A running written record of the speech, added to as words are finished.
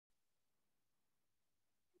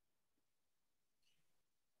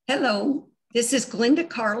Hello, this is Glenda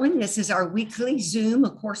Carlin. This is our weekly Zoom A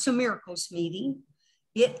Course in Miracles meeting.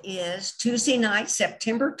 It is Tuesday night,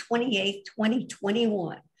 September 28th,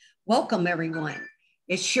 2021. Welcome, everyone.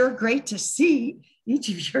 It's sure great to see each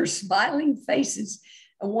of your smiling faces.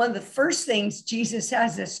 And one of the first things Jesus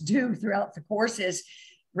has us do throughout the course is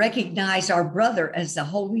recognize our brother as the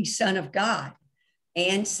Holy Son of God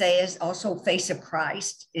and says also face of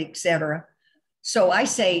Christ, etc. So I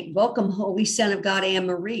say, welcome, Holy Son of God, Anne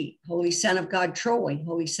Marie, Holy Son of God, Troy,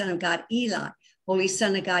 Holy Son of God, Eli, Holy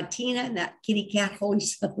Son of God, Tina, and that kitty cat, Holy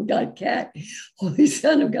Son of God, Cat, Holy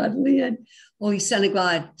Son of God, Lynn, Holy Son of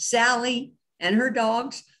God, Sally, and her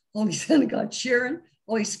dogs, Holy Son of God, Sharon,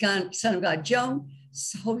 Holy Son of God, Joan,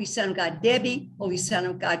 Holy Son of God, Debbie, Holy Son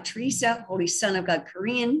of God, Teresa, Holy Son of God,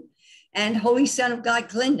 Korean, and Holy Son of God,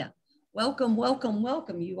 Glenda. Welcome, welcome,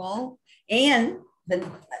 welcome, you all. And the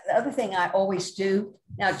other thing I always do,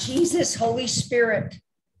 now Jesus, Holy Spirit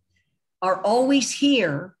are always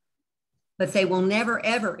here, but they will never,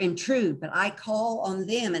 ever intrude. But I call on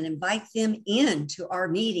them and invite them into our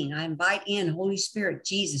meeting. I invite in Holy Spirit,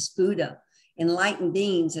 Jesus, Buddha, enlightened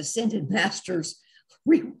beings, ascended masters.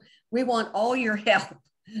 We want all your help.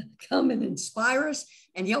 Come and inspire us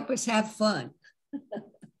and help us have fun.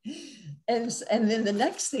 And then the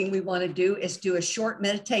next thing we want to do is do a short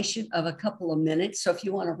meditation of a couple of minutes. So if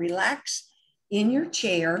you want to relax in your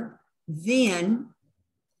chair, then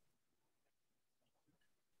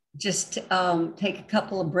just take a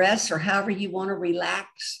couple of breaths or however you want to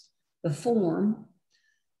relax the form.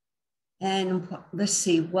 And let's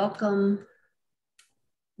see, welcome.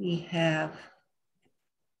 I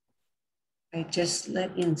just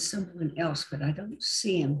let in someone else, but I don't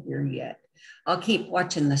see him here yet. I'll keep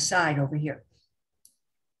watching the side over here.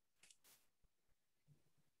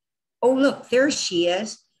 Oh, look, there she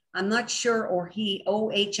is. I'm not sure, or he,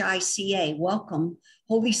 OHICA. Welcome,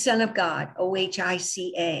 Holy Son of God,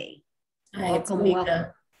 OHICA. Hi, welcome, welcome.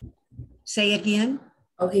 Say again.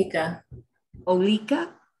 Ohika.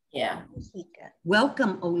 Olika? Yeah.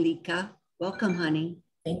 Welcome, Olika. Welcome, honey.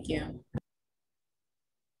 Thank you.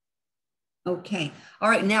 Okay. All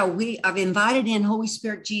right. Now I've invited in Holy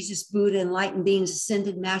Spirit, Jesus, Buddha, enlightened beings,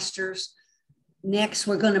 ascended masters. Next,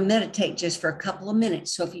 we're going to meditate just for a couple of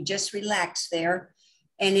minutes. So if you just relax there,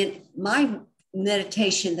 and in my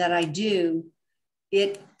meditation that I do,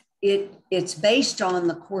 it's based on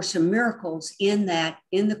the Course in Miracles, in that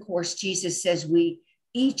in the Course, Jesus says we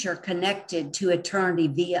each are connected to eternity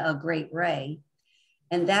via a great ray.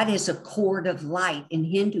 And that is a cord of light. In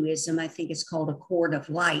Hinduism, I think it's called a cord of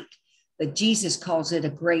light. But Jesus calls it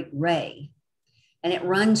a great ray. And it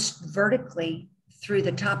runs vertically through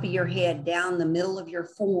the top of your head, down the middle of your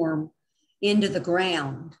form, into the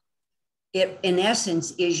ground. It, in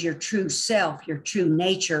essence, is your true self, your true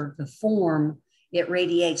nature, the form. It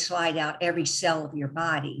radiates light out every cell of your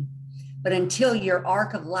body. But until your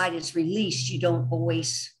arc of light is released, you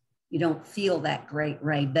don't feel that great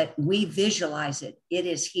ray, but we visualize it. It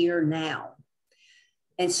is here now.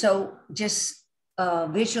 And so just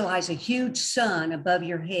visualize a huge sun above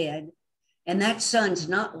your head. And that sun's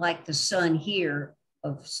not like the sun here.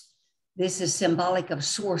 This is symbolic of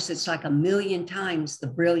source. It's like 1,000,000 times the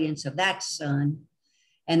brilliance of that sun.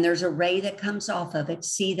 And there's a ray that comes off of it.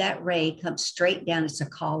 See that ray come straight down. It's a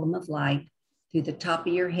column of light through the top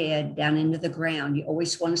of your head down into the ground. You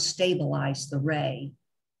always want to stabilize the ray.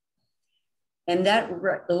 And that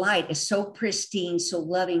light is so pristine, so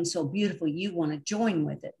loving, so beautiful. You want to join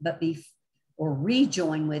with it, or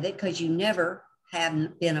rejoin with it, because you never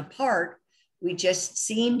have been apart. We just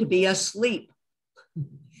seem to be asleep.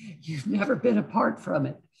 You've never been apart from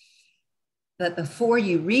it. But before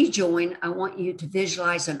you rejoin, I want you to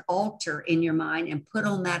visualize an altar in your mind and put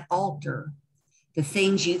on that altar the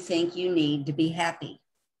things you think you need to be happy.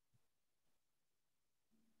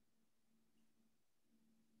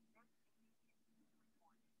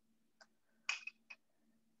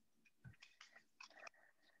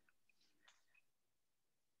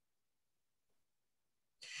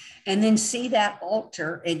 And then see that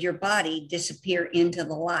altar and your body disappear into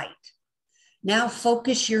the light. Now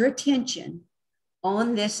focus your attention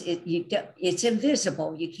on this. It's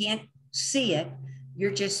invisible. You can't see it.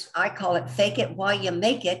 I call it fake it while you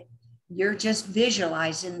make it. You're just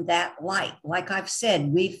visualizing that light. Like I've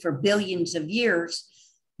said, we for billions of years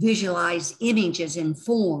visualize images and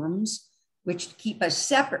forms which keep us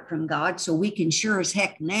separate from God, so we can sure as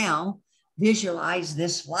heck now visualize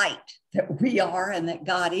this light that we are and that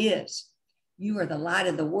God is. You are the light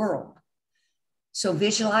of the world. So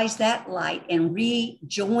visualize that light and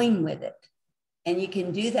rejoin with it. And you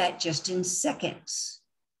can do that just in seconds.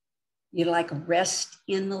 You like rest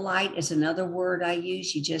in the light is another word I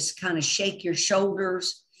use. You just kind of shake your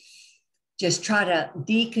shoulders. Just try to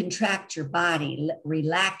decontract your body,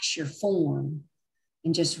 relax your form,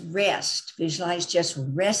 and just rest. Visualize just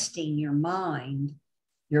resting your mind,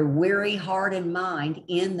 your weary heart and mind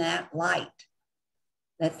in that light.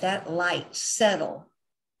 Let that light settle.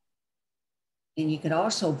 And you could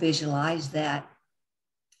also visualize that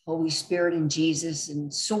Holy Spirit and Jesus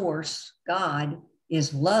and Source, God,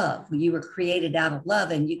 is love. You were created out of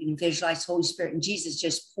love, and you can visualize Holy Spirit and Jesus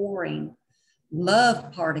just pouring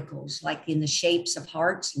love particles, like in the shapes of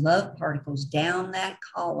hearts, love particles down that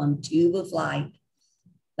column, tube of light.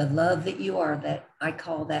 The love that you are, that I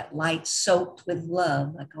call that light soaked with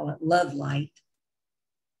love. I call it love light,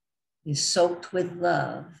 is soaked with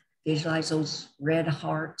love. Visualize those red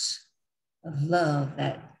hearts of love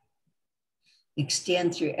that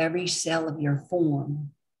extend through every cell of your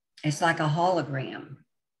form. It's like a hologram.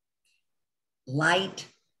 Light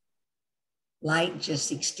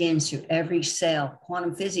just extends through every cell.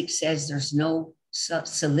 Quantum physics says there's no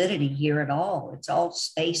solidity here at all. It's all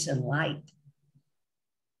space and light.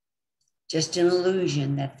 Just an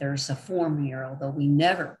illusion that there's a form here, although we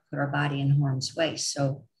never put our body in harm's way.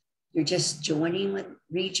 So you're just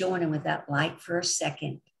rejoining with that light for a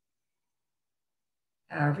second.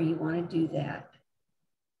 However you want to do that.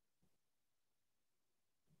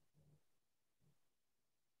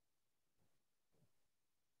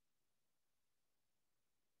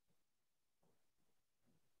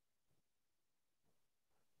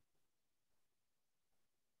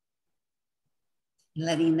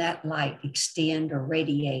 Letting that light extend or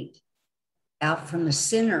radiate out from the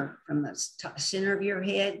center of your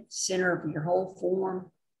head, center of your whole form,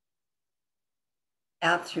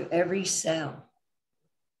 out through every cell.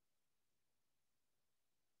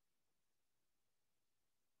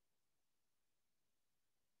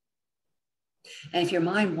 And if your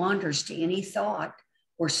mind wanders to any thought,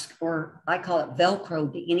 or I call it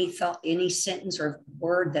Velcro to any thought, any sentence or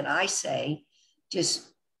word that I say, just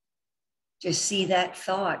see that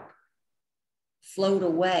thought float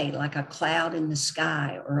away like a cloud in the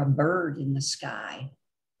sky or a bird in the sky.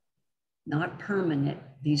 Not permanent.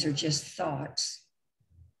 These are just thoughts.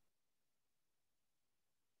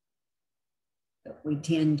 But we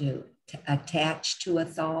tend to attach to a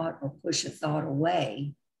thought or push a thought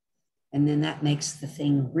away. And then that makes the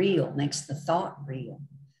thing real, makes the thought real.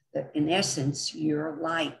 But in essence, you're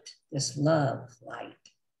light, this love light.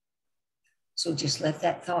 So just let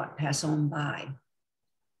that thought pass on by.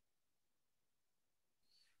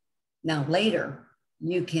 Now later,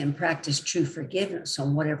 you can practice true forgiveness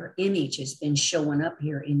on whatever image has been showing up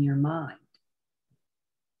here in your mind.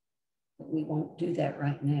 But we won't do that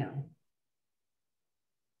right now.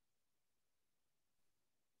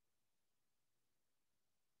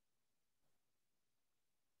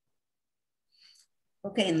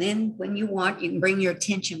 Okay, and then when you want, you can bring your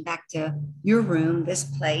attention back to your room, this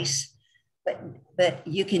place, but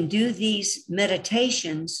you can do these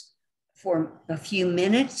meditations for a few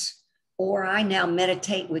minutes, or I now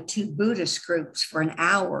meditate with 2 Buddhist groups for an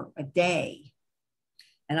hour a day.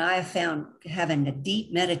 And I have found having a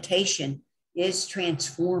deep meditation is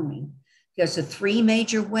transforming, because the 3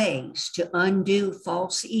 major ways to undo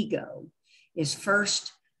false ego is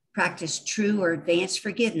first, practice true or advanced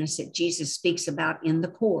forgiveness that Jesus speaks about in the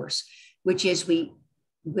Course, which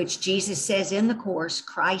Jesus says in the Course,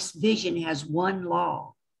 Christ's vision has one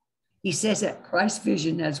law. He says that Christ's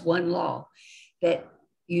vision has one law, that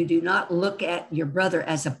you do not look at your brother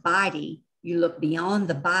as a body, you look beyond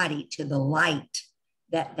the body to the light,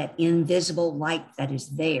 that invisible light that is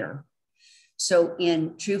there. So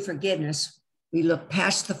in true forgiveness, we look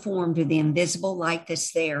past the form to the invisible light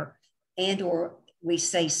that's there, and or we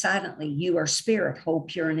say silently, you are spirit, whole,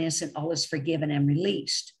 pure, and innocent, all is forgiven and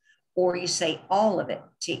released. Or you say all of it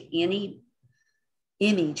to any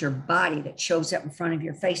image or body that shows up in front of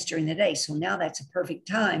your face during the day. So now that's a perfect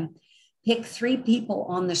time. Pick 3 people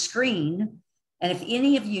on the screen. And if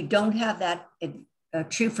any of you don't have that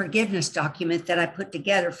true forgiveness document that I put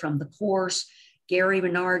together from the Course, Gary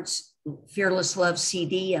Renard's Fearless Love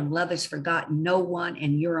CD, and Love Has Forgotten No One,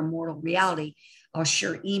 and Your Immortal Reality, I'll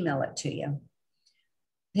sure email it to you.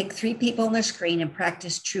 Pick 3 people on the screen and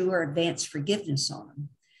practice true or advanced forgiveness on them.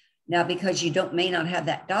 Now, because you may not have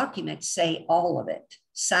that document, say all of it.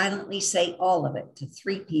 Silently say all of it to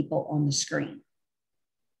 3 people on the screen.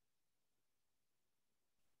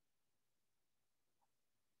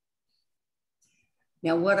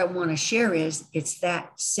 Now, what I want to share is it's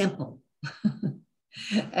that simple.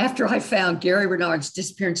 After I found Gary Renard's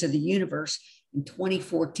Disappearance of the Universe in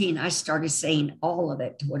 2014, I started saying all of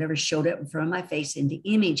it to whatever showed up in front of my face into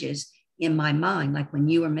images in my mind. Like when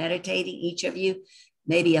you were meditating, each of you,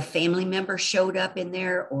 maybe a family member showed up in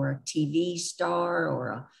there, or a TV star, or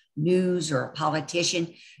a news, or a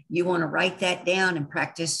politician. You want to write that down and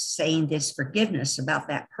practice saying this forgiveness about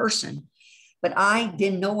that person. But I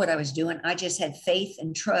didn't know what I was doing. I just had faith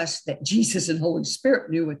and trust that Jesus and Holy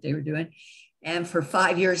Spirit knew what they were doing. And for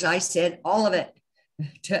 5 years, I said all of it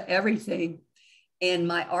to everything. And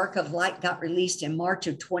my arc of light got released in March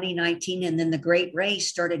of 2019. And then the great ray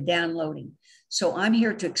started downloading. So I'm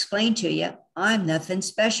here to explain to you, I'm nothing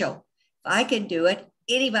special. If I can do it,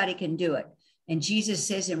 anybody can do it. And Jesus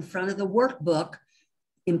says in front of the workbook,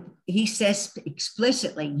 he says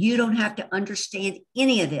explicitly, you don't have to understand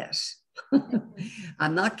any of this.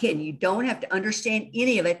 I'm not kidding. You don't have to understand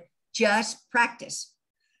any of it. Just practice,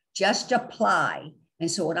 just apply. And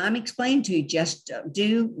so what I'm explaining to you, just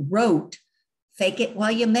wrote, fake it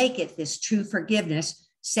while you make it, this true forgiveness.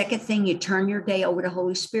 Second thing, you turn your day over to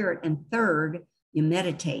Holy Spirit. And third, you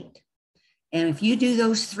meditate. And if you do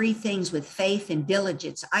those three things with faith and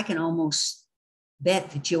diligence, I can almost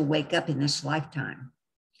bet that you'll wake up in this lifetime.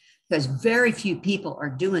 Because very few people are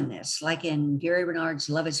doing this. Like in Gary Renard's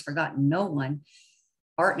Love Has Forgotten No One,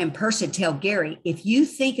 Art and Persa tell Gary, if you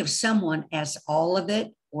think of someone as all of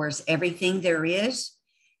it or as everything there is,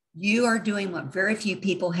 you are doing what very few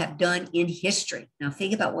people have done in history. Now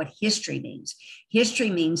think about what history means. History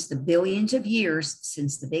means the billions of years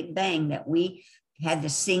since the Big Bang that we had the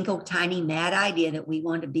single tiny mad idea that we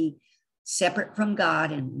want to be separate from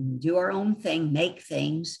God and do our own thing, make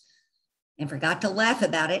things, and forgot to laugh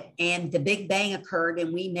about it. And the Big Bang occurred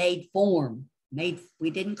and we made form. We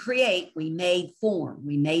didn't create, we made form.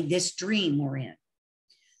 We made this dream we're in.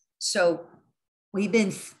 So we've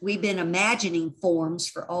been imagining forms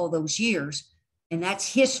for all those years, and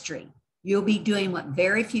that's history. You'll be doing what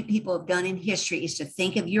very few people have done in history, is to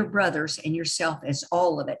think of your brothers and yourself as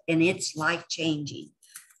all of it. And it's life-changing,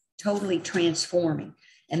 totally transforming.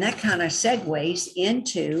 And that kind of segues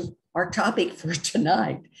into our topic for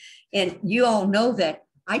tonight. And you all know that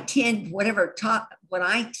I tend, what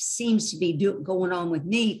I seems to be going on with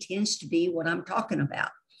me tends to be what I'm talking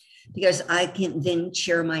about, because I can then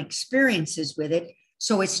share my experiences with it.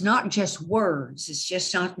 So it's not just words. It's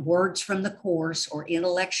just not words from the Course or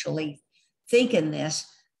intellectually thinking this.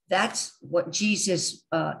 That's what Jesus,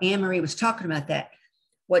 Anne-Marie was talking about that.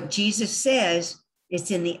 What Jesus says, it's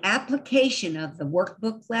in the application of the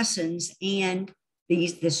workbook lessons and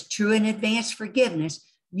this true and advanced forgiveness,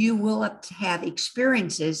 you will have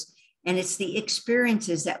experiences, and it's the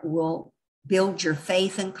experiences that will build your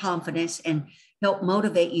faith and confidence and help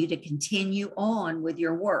motivate you to continue on with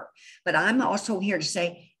your work. But I'm also here to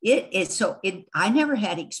say I never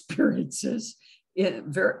had experiences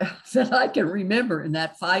that I can remember in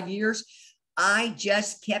that 5 years. I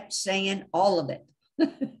just kept saying all of it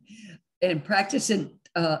and practicing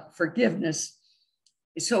forgiveness.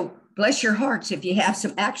 So bless your hearts if you have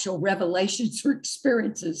some actual revelations or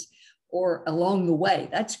experiences or along the way.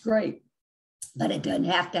 That's great, but it doesn't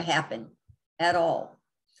have to happen at all.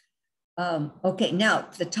 Okay, now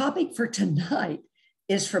the topic for tonight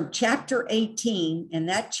is from chapter 18, and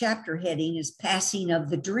that chapter heading is Passing of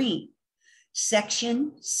the Dream,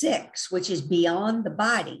 section 6, which is Beyond the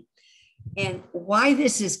Body. And why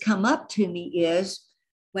this has come up to me is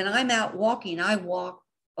when I'm out walking, I walk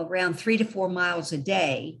around 3 to 4 miles a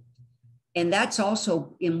day. And that's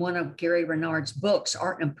also in one of Gary Renard's books.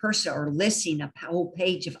 Art and Persa are listing a whole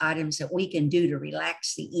page of items that we can do to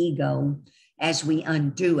relax the ego as we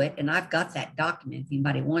undo it. And I've got that document if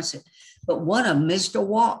anybody wants it. But one of them is to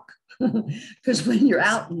walk. Because when you're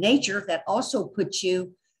out in nature, that also puts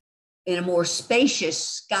you in a more spacious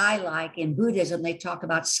sky-like. In Buddhism, they talk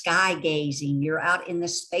about sky gazing. You're out in the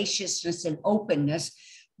spaciousness and openness,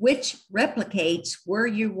 which replicates where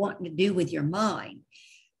you're wanting to do with your mind.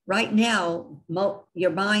 Right now,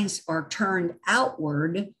 your minds are turned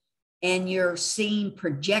outward and you're seeing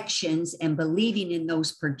projections and believing in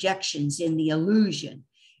those projections in the illusion.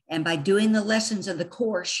 And by doing the lessons of the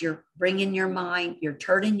Course, you're bringing your mind, you're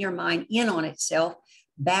turning your mind in on itself,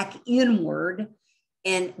 back inward.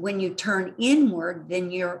 And when you turn inward,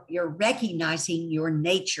 then you're recognizing your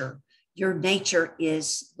nature. Your nature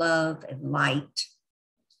is love and light,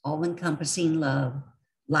 all-encompassing love,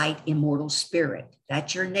 light, immortal spirit.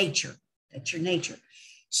 That's your nature. That's your nature.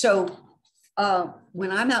 So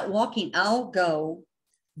when I'm out walking, I'll go,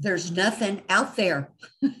 there's nothing out there.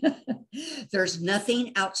 There's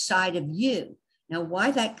nothing outside of you. Now,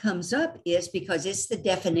 why that comes up is because it's the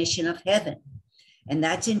definition of heaven. And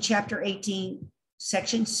that's in chapter 18,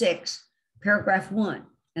 section 6, paragraph 1.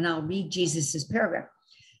 And I'll read Jesus's paragraph.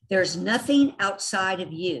 There's nothing outside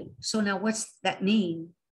of you. So now what's that mean?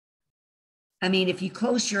 I mean, if you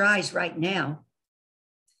close your eyes right now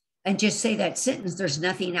and just say that sentence, there's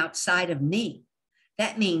nothing outside of me.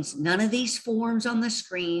 That means none of these forms on the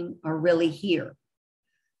screen are really here.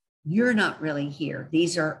 You're not really here.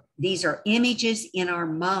 These are images in our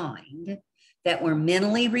mind that we're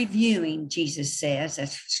mentally reviewing, Jesus says.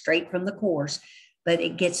 That's straight from the Course. But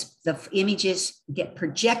the images get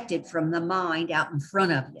projected from the mind out in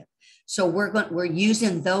front of you. So we're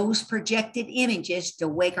using those projected images to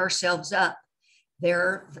wake ourselves up.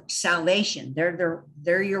 They're salvation.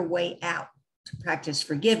 They're your way out to practice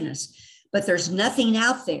forgiveness. But there's nothing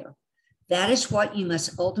out there. That is what you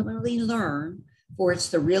must ultimately learn, for it's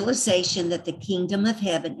the realization that the kingdom of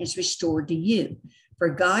heaven is restored to you. For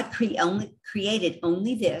God created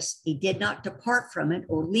only this. He did not depart from it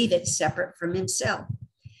or leave it separate from himself.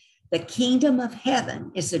 The kingdom of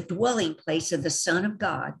heaven is the dwelling place of the Son of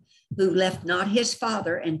God, who left not his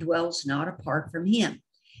Father and dwells not apart from him.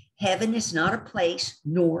 Heaven is not a place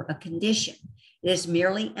nor a condition. It is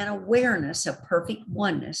merely an awareness of perfect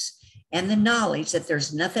oneness and the knowledge that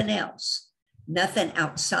there's nothing else, nothing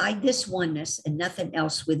outside this oneness and nothing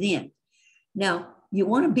else within. Now, you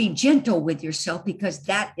want to be gentle with yourself, because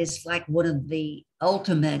that is like one of the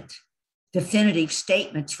ultimate definitive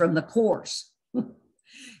statements from the Course.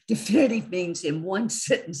 Definitive means in one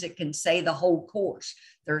sentence, it can say the whole Course.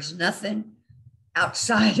 There's nothing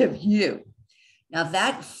outside of you. Now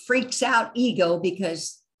that freaks out ego,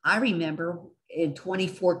 because I remember in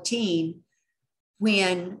 2014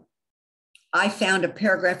 when I found a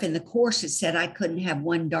paragraph in the Course that said I couldn't have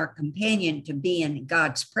one dark companion to be in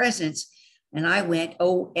God's presence. And I went,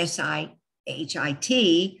 OSIHIT,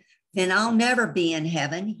 then I'll never be in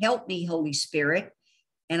heaven. Help me, Holy Spirit.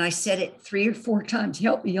 And I said it 3 or 4 times,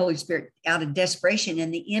 help me, Holy Spirit, out of desperation.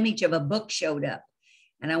 And the image of a book showed up.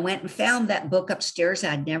 And I went and found that book upstairs.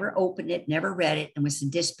 I'd never opened it, never read it, and was The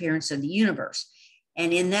Disappearance of the Universe.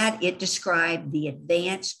 And in that, it described the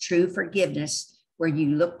advanced true forgiveness, where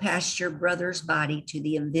you look past your brother's body to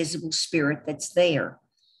the invisible spirit that's there.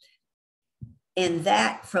 And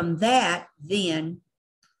that, from that, then,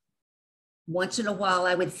 once in a while,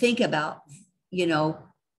 I would think about, if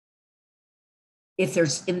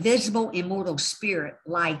there's invisible, immortal spirit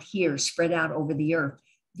light here spread out over the earth,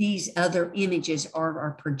 these other images are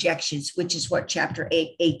our projections, which is what chapter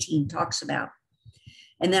 18 talks about.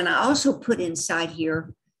 And then I also put inside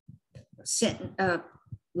here,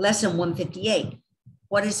 lesson 158,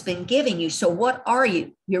 what has been given you. So what are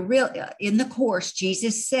you? You're real. In the Course,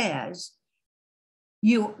 Jesus says,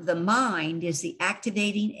 the mind is the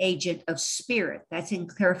activating agent of spirit. That's in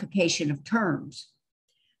clarification of terms.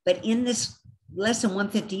 But in this lesson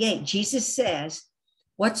 158, Jesus says,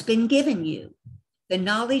 what's been given you? The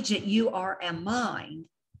knowledge that you are a mind,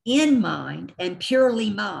 in mind, and purely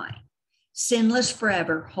mind, sinless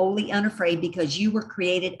forever, wholly unafraid, because you were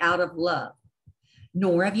created out of love.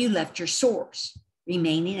 Nor have you left your source,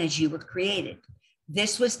 remaining as you were created.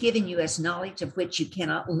 This was given you as knowledge of which you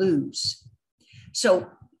cannot lose. So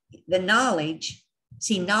the knowledge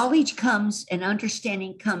comes and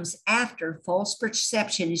understanding comes after false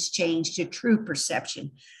perception is changed to true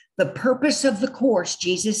perception. The purpose of the Course,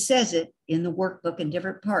 Jesus says it in the workbook in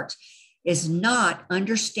different parts, is not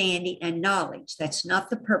understanding and knowledge. That's not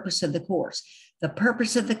the purpose of the Course. The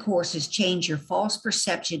purpose of the Course is change your false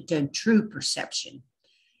perception to true perception.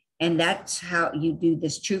 And that's how you do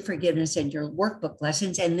this true forgiveness in your workbook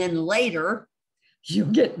lessons. And then later, you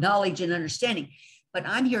get knowledge and understanding. But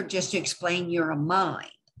I'm here just to explain you're a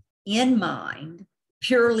mind, in mind,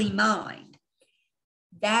 purely mind.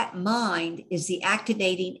 That mind is the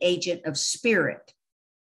activating agent of spirit,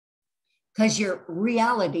 because your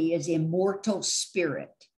reality is immortal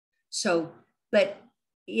spirit. So, but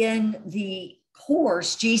in the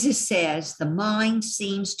Course, Jesus says the mind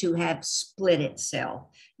seems to have split itself.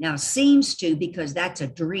 Now, seems to, because that's a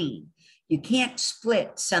dream. You can't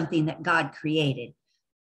split something that God created.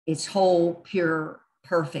 It's whole, pure,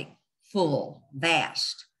 perfect, full,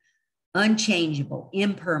 vast, unchangeable,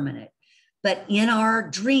 impermanent. But in our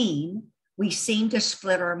dream, we seem to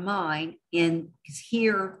split our mind and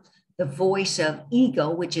hear the voice of ego,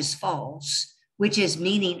 which is false, which is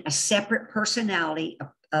meaning a separate personality,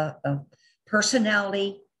 a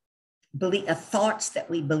personality, thoughts that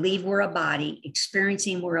we believe we're a body,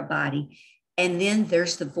 experiencing we're a body. And then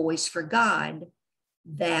there's the voice for God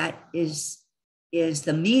that is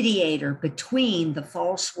the mediator between the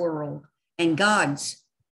false world and God's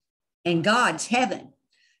heaven.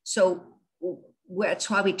 So that's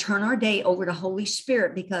why we turn our day over to Holy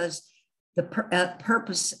Spirit, because the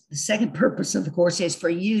second purpose of the Course is for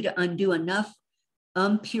you to undo enough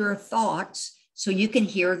impure thoughts so you can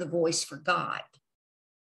hear the voice for God.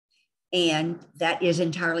 And that is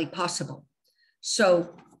entirely possible.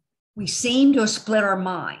 So we seem to have split our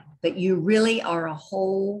mind, but you really are a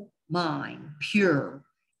whole mind, pure,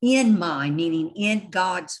 in mind, meaning in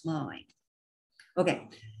God's mind. Okay.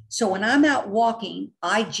 So when I'm out walking,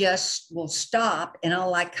 I just will stop and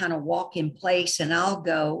I'll like kind of walk in place and I'll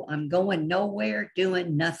go, I'm going nowhere,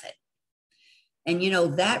 doing nothing. And, you know,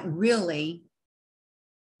 that really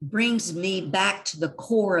brings me back to the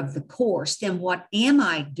core of the course. Then what am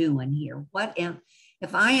I doing here?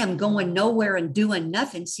 If I am going nowhere and doing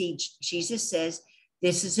nothing? See, Jesus says,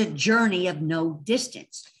 this is a journey of no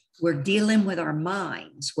distance. We're dealing with our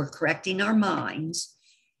minds. We're correcting our minds.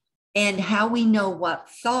 And how we know what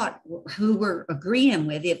thought, who we're agreeing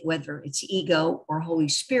with, it, whether it's ego or Holy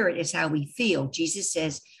Spirit, is how we feel. Jesus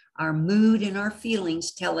says our mood and our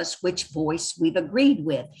feelings tell us which voice we've agreed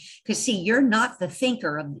with. Because see, you're not the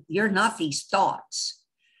thinker, you're not these thoughts.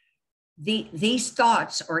 These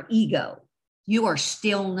thoughts are ego. You are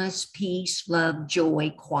stillness, peace, love,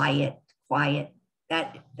 joy, quiet.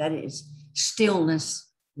 That is stillness,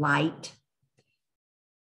 light.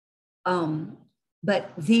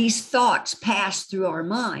 But these thoughts pass through our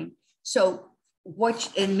mind. So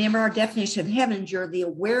and remember our definition of heaven, you're the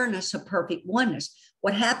awareness of perfect oneness.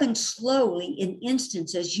 What happens slowly in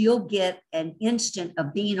instances, you'll get an instant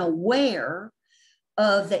of being aware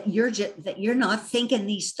of that you're not thinking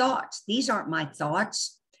these thoughts. These aren't my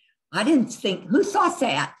thoughts. I didn't think, who thought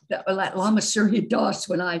that? Like Lama Surya Das,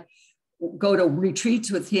 when I go to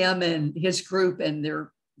retreats with him and his group and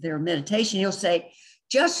their meditation, he'll say,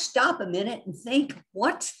 just stop a minute and think,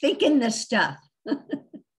 what's thinking this stuff?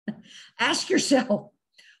 Ask yourself,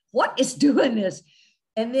 what is doing this?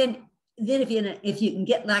 And then if you can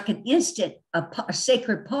get like an instant, a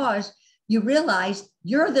sacred pause, you realize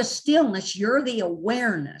you're the stillness, you're the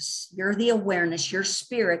awareness, your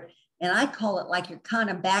spirit. And I call it like you're kind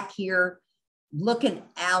of back here looking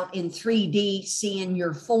out in 3D, seeing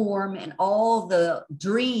your form, and all the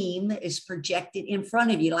dream is projected in front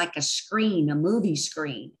of you like a screen, a movie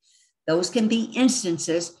screen. Those can be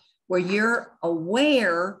instances where you're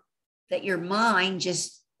aware that your mind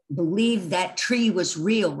just believed that tree was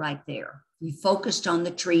real right there. You focused on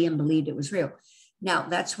the tree and believed it was real. Now,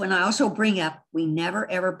 that's when I also bring up, we never,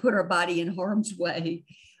 ever put our body in harm's way.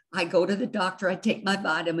 I go to the doctor, I take my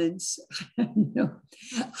vitamins.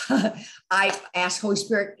 I ask Holy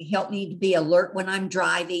Spirit, help me to be alert when I'm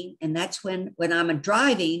driving. And that's when I'm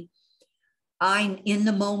driving, I'm in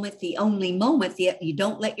the moment, the only moment that you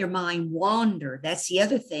don't let your mind wander. That's the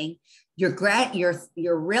other thing.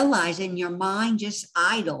 You're realizing your mind just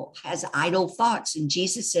has idle thoughts. And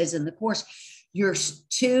Jesus says in the Course, you're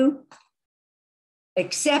too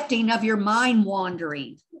accepting of your mind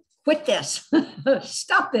wandering. Quit this.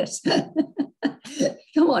 Stop this.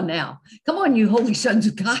 Come on now. Come on, you holy sons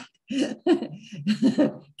of God.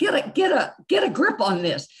 Get a grip on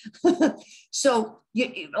this. So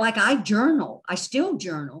like I journal, I still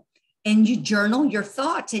journal, and you journal your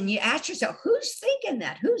thoughts and you ask yourself, who's thinking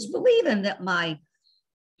that? Who's believing that my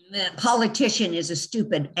politician is a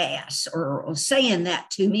stupid ass or saying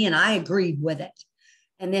that to me and I agreed with it?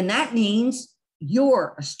 And then that means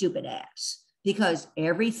you're a stupid ass. Because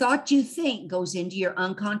every thought you think goes into your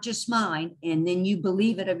unconscious mind, and then you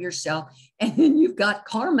believe it of yourself, and then you've got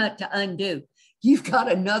karma to undo. You've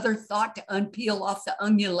got another thought to unpeel off the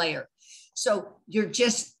onion layer. So you're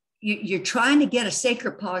trying to get a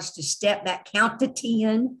sacred pause to step back, count to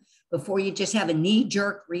 10 before you just have a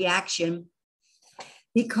knee-jerk reaction,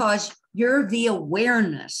 because you're the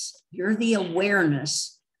awareness. You're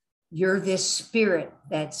this spirit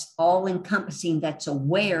that's all encompassing, that's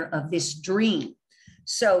aware of this dream.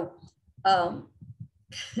 So, so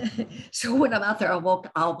when I'm out there,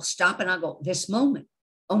 I'll stop and I'll go, this moment,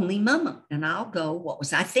 only moment. And I'll go, what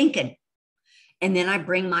was I thinking? And then I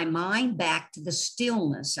bring my mind back to the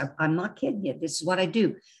stillness. I'm not kidding you. This is what I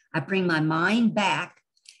do. I bring my mind back.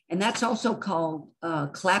 And that's also called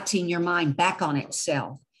collapsing your mind back on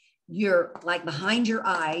itself. You're like behind your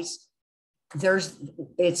eyes,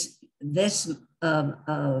 it's this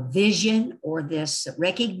vision or this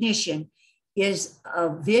recognition is a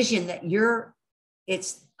vision that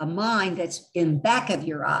it's a mind that's in back of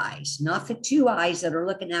your eyes, not the two eyes that are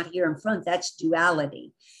looking out here in front. That's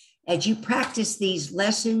duality. As you practice these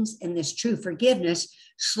lessons and this true forgiveness,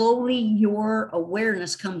 slowly your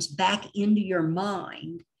awareness comes back into your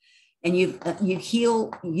mind, and you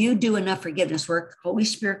do enough forgiveness work. Holy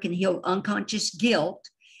Spirit can heal unconscious guilt,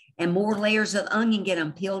 and more layers of onion get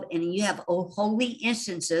unpeeled, and you have holy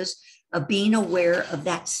instances of being aware of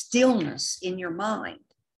that stillness in your mind.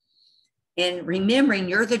 And remembering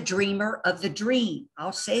you're the dreamer of the dream.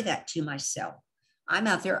 I'll say that to myself. I'm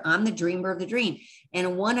out there. I'm the dreamer of the dream. And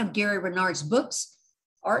in one of Gary Renard's books,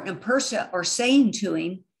 Art and Persa are saying to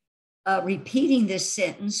him, repeating this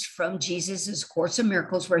sentence from Jesus's Course in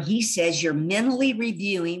Miracles, where he says, you're mentally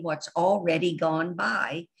reviewing what's already gone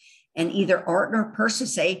by. And either Art or Persa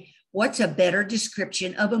say, what's a better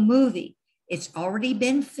description of a movie? It's already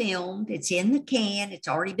been filmed. It's in the can. It's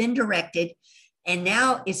already been directed. And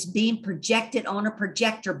now it's being projected on a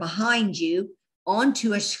projector behind you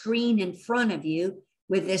onto a screen in front of you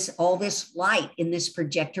with all this light in this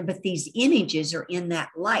projector. But these images are in that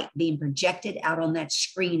light being projected out on that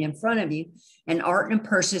screen in front of you. And Art and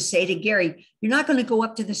Persis say to Gary, you're not going to go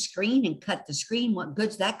up to the screen and cut the screen. What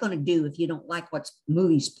good's that going to do if you don't like what's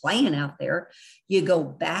movies playing out there? You go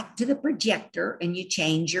back to the projector and you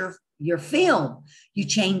change your film. You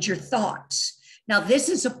change your thoughts. Now, this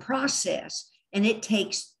is a process. And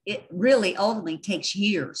it really ultimately takes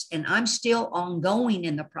years. And I'm still ongoing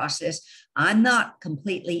in the process. I'm not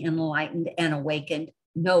completely enlightened and awakened.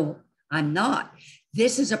 No, I'm not.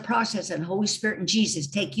 This is a process, and Holy Spirit and Jesus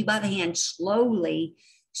take you by the hand slowly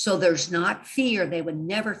so there's not fear. They would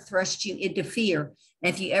never thrust you into fear.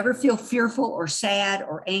 And if you ever feel fearful or sad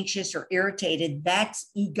or anxious or irritated, that's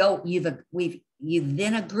ego. You've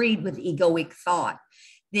then agreed with egoic thought.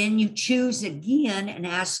 Then you choose again and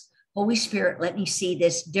ask, Holy Spirit, let me see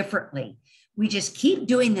this differently. We just keep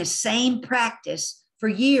doing the same practice for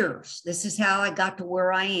years. This is how I got to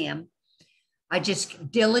where I am. I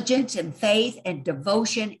just diligence and faith and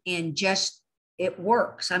devotion, and just it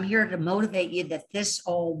works. I'm here to motivate you that this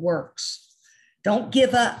all works. Don't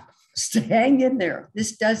give up. Hang in there.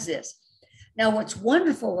 This does this. Now, what's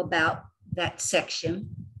wonderful about that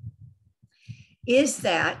section is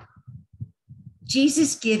that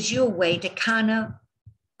Jesus gives you a way to kind of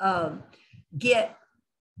get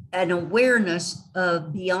an awareness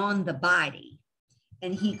of beyond the body.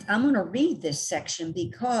 And I'm going to read this section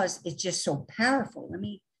because it's just so powerful.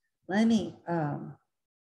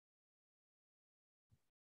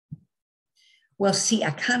 Well, see, I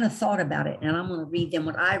kind of thought about it, and I'm going to read them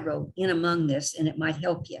what I wrote in among this, and it might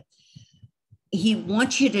help you. He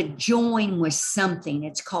wants you to join with something.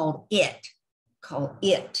 It's called it.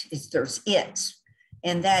 There's its,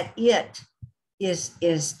 and that it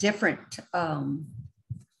is different.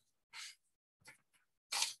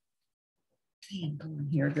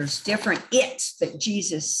 Here, there's different it's that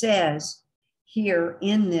Jesus says here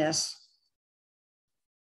in this.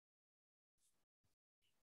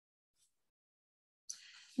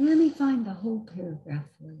 Let me find the whole paragraph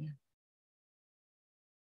for you.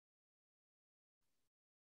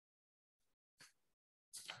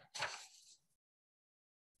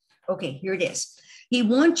 Okay, here it is. He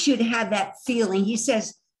wants you to have that feeling. He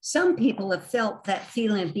says some people have felt that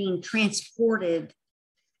feeling of being transported,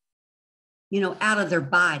 out of their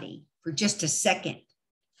body for just a second.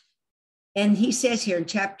 And he says here in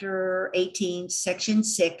chapter 18, section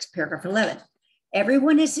 6, paragraph 11,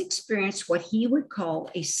 everyone has experienced what he would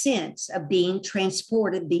call a sense of being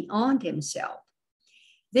transported beyond himself.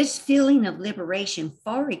 This feeling of liberation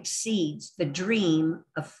far exceeds the dream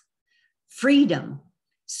of freedom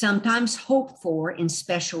sometimes hoped for in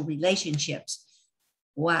special relationships.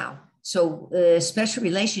 Wow. So a special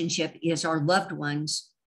relationship is our loved ones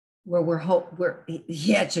where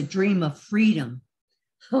it's a dream of freedom.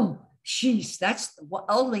 Oh, jeez, that's what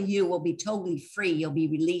only you will be totally free. You'll be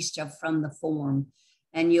released from the form,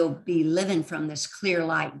 and you'll be living from this clear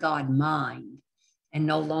light God mind and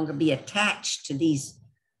no longer be attached to these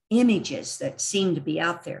images that seem to be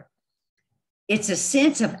out there. It's a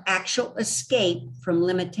sense of actual escape from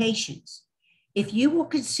limitations. If you will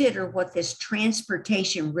consider what this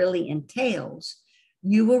transportation really entails,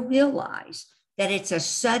 you will realize that it's a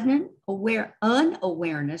sudden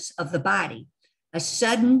unawareness of the body, a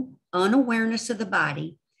sudden unawareness of the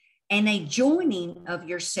body, and a joining of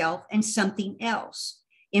yourself and something else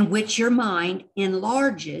in which your mind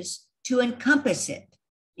enlarges to encompass it,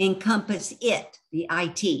 the it, the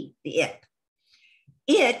it.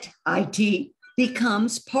 It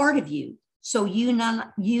becomes part of you. So you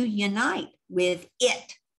unite with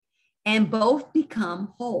it, and both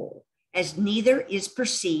become whole, as neither is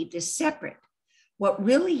perceived as separate. What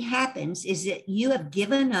really happens is that you have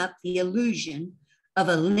given up the illusion of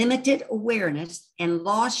a limited awareness and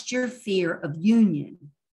lost your fear of union.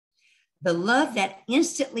 The love that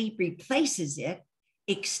instantly replaces it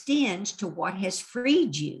extends to what has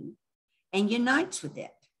freed you and unites with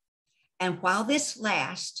it. And while this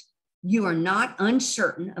lasts, you are not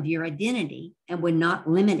uncertain of your identity and would not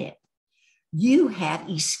limit it. You have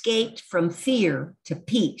escaped from fear to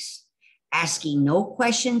peace, asking no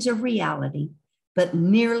questions of reality, but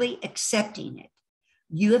merely accepting it.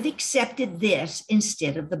 You have accepted this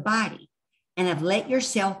instead of the body and have let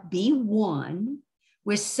yourself be one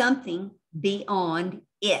with something beyond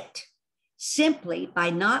it, simply by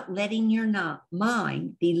not letting your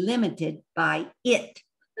mind be limited by it.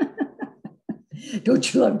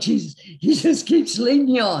 Don't you love Jesus? He just keeps leading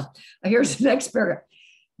you on. Here's the next paragraph.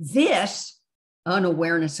 This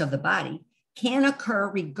unawareness of the body can occur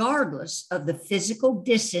regardless of the physical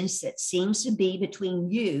distance that seems to be between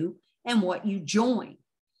you and what you join,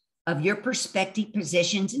 of your perspective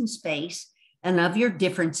positions in space, and of your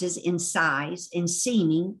differences in size and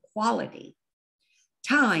seeming quality.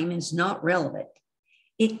 Time is not relevant.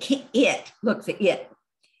 It can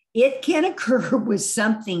occur with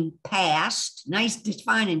something past. Nice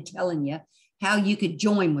defining, telling you how you could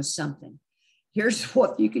join with something. Here's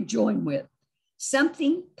what you could join with.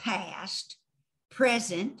 Something past,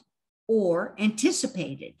 present, or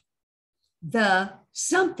anticipated. The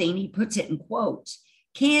something, he puts it in quotes,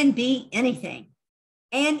 can be anything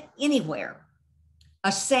and anywhere.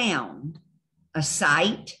 A sound, a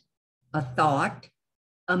sight, a thought,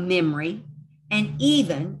 a memory, and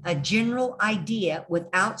even a general idea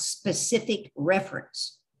without specific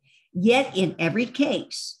reference. Yet in every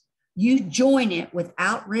case, you join it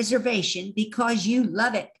without reservation because you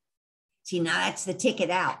love it. See, now that's the ticket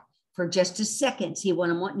out. For just a second, see, what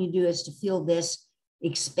I'm wanting you to do is to feel this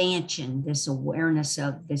expansion, this awareness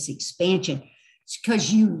of this expansion. It's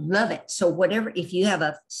because you love it. So whatever, if you have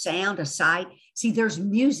a sound, a sight, see, there's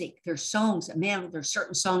music, there's songs. Man, there's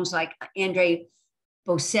certain songs like Andre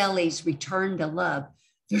Bocelli's Return to Love.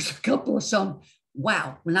 There's a couple of songs.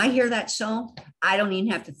 Wow. When I hear that song, I don't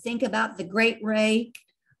even have to think about the great ray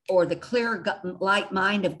or the clear light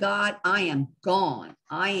mind of God. I am gone.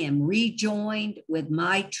 I am rejoined with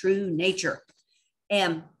my true nature.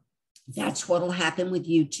 And that's what will happen with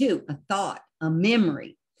you too. A thought, a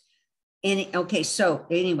memory. And okay, so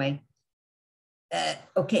anyway,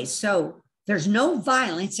 so there's no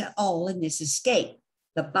violence at all in this escape.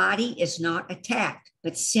 The body is not attacked,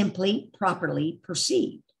 but simply properly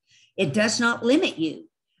perceived. It does not limit you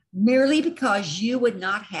merely because you would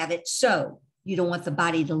not have it so. You don't want the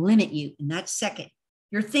body to limit you. And that's second.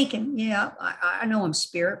 You're thinking, yeah, I know I'm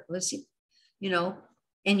spirit. Listen,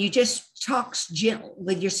 and you just talk gentle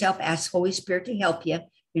with yourself. Ask Holy Spirit to help you.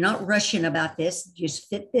 You're not rushing about this. Just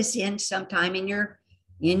fit this in sometime in your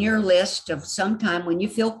list of sometime when you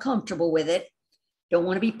feel comfortable with it. Don't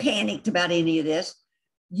want to be panicked about any of this.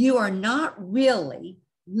 You are not really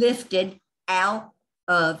lifted out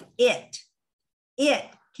of it. It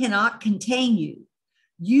cannot contain you.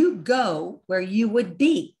 You go where you would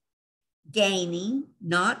be, gaining,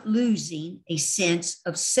 not losing a sense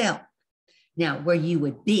of self. Now, where you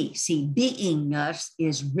would be, see, beingness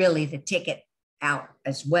is really the ticket out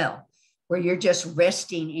as well, where you're just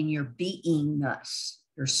resting in your beingness,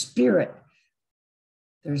 your spirit.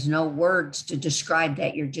 There's no words to describe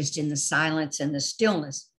that. You're just in the silence and the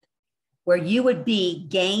stillness, where you would be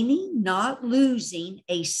gaining, not losing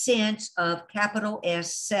a sense of capital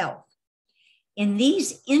S self. In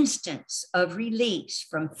these instants of release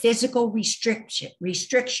from physical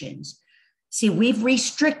restrictions, see, we've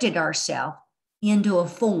restricted ourselves into a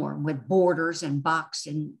form with borders and box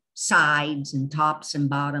and sides and tops and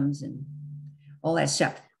bottoms and all that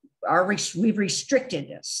stuff. We've restricted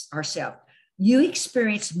ourselves. You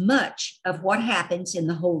experience much of what happens in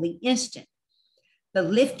the holy instant. The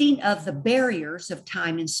lifting of the barriers of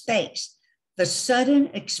time and space, the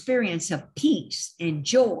sudden experience of peace and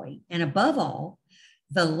joy, and above all,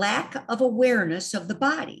 the lack of awareness of the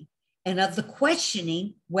body and of the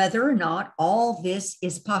questioning whether or not all this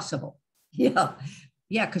is possible. Yeah,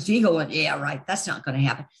 because you go, yeah, right, that's not going to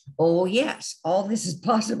happen. Oh, yes, all this is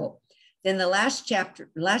possible. Then the last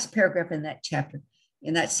paragraph in that chapter,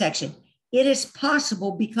 in that section, it is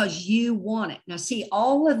possible because you want it. Now, see,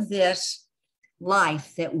 all of this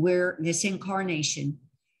life that this incarnation,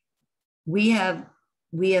 we have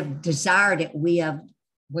desired it. We have,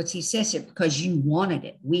 what's he says it, because you wanted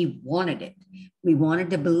it. We wanted it. We wanted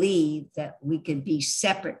to believe that we could be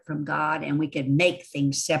separate from God and we could make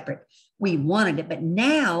things separate. We wanted it, but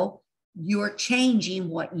now you're changing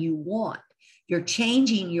what you want. You're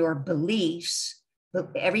changing your beliefs.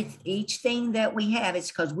 Each thing that we have is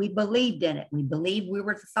because we believed in it. We believed we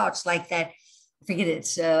were the thoughts like that. I forget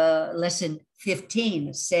it's lesson 15.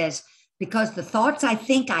 It says, because the thoughts I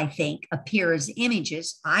think appear as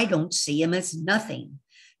images, I don't see them as nothing.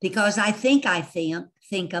 Because I think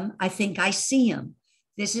them, I think I see them.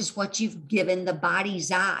 This is what you've given the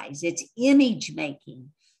body's eyes. It's image making.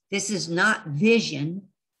 This is not vision.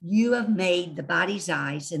 You have made the body's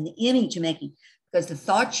eyes and the image making, because the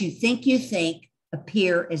thoughts you think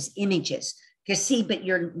appear as images. Because see, but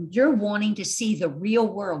you're wanting to see the real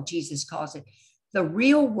world, Jesus calls it. The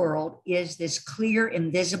real world is this clear,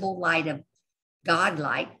 invisible light of God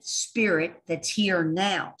light, spirit that's here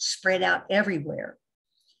now, spread out everywhere.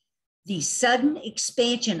 The sudden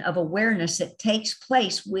expansion of awareness that takes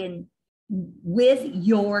place when with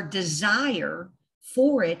your desire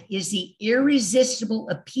for it is the irresistible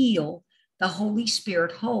appeal the Holy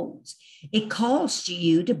Spirit holds. It calls to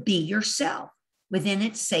you to be yourself within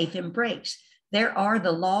its safe embrace. There are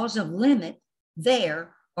the laws of limit.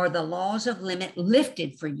 There are the laws of limit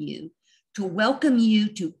lifted for you to welcome you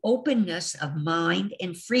to openness of mind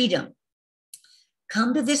and freedom.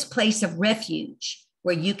 Come to this place of refuge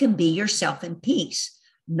where you can be yourself in peace,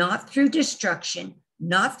 not through destruction,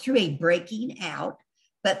 not through a breaking out,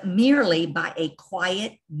 but merely by a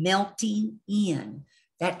quiet melting in.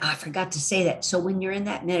 That I forgot to say that. So when you're in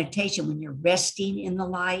that meditation, when you're resting in the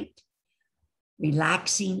light,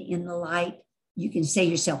 relaxing in the light, you can say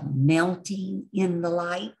yourself melting in the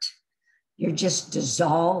light. You're just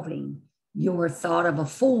dissolving your thought of a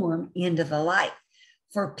form into the light.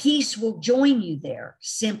 For peace will join you there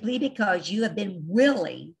simply because you have been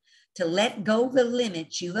willing to let go the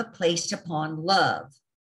limits you have placed upon love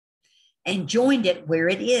and joined it where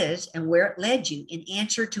it is and where it led you in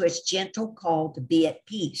answer to its gentle call to be at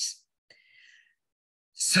peace.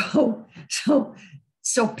 So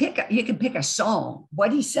you can pick a song.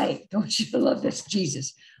 What do you say? Don't you love this,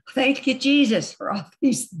 Jesus? Thank you, Jesus, for all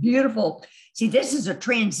these beautiful. See, this is a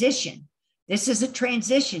transition. This is a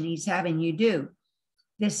transition he's having you do.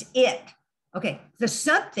 This it. Okay, the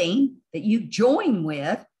something that you join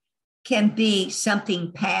with can be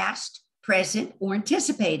something past, present, or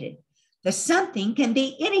anticipated. The something can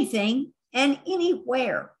be anything and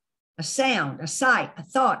anywhere. A sound, a sight, a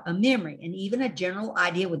thought, a memory, and even a general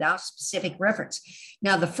idea without specific reference.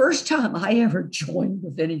 Now, the first time I ever joined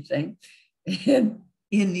with anything in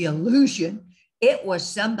the illusion, it was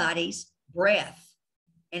somebody's breath.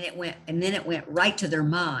 And then it went right to their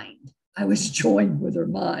mind. I was joined with their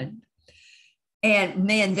mind. And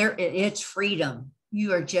man, it's freedom.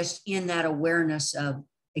 You are just in that awareness of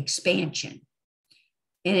expansion.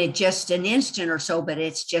 And it's just an instant or so, but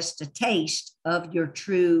it's just a taste of your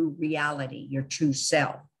true reality, your true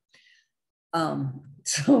self.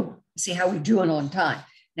 So see how we're doing on time.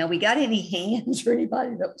 Now, we got any hands or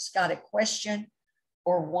anybody that's got a question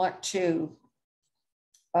or want to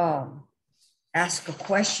ask a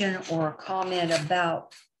question or a comment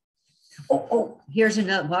about, here's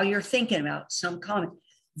another, while you're thinking about some comment.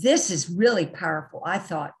 This is really powerful. I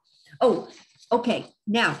thought, okay.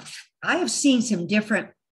 Now, I have seen some different,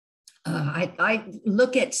 I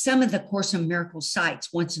look at some of the Course in Miracles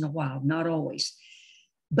sites once in a while, not always.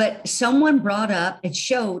 But someone brought up, it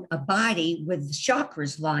showed a body with the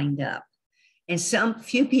chakras lined up. And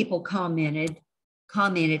few people commented,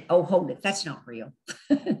 oh, hold it, that's not real.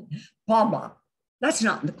 Blah, blah. That's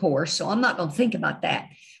not in the Course, so I'm not going to think about that.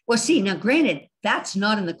 Well, see, now granted, that's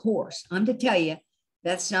not in the Course. I'm to tell you,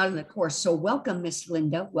 that's not in the Course. So welcome, Miss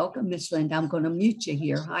Linda. Welcome, Miss Linda. I'm going to mute you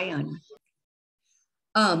here. Hi, honey.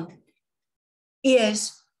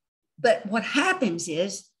 But what happens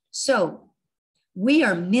is, so we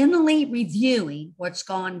are mentally reviewing what's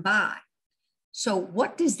gone by. So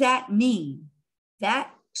what does that mean?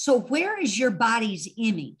 So where is your body's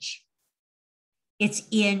image? It's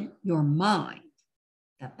in your mind.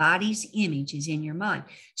 The body's image is in your mind.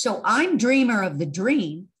 So I'm dreamer of the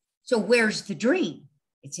dream. So where's the dream?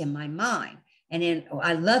 It's in my mind. And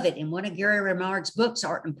I love it. In one of Gary Renard's books,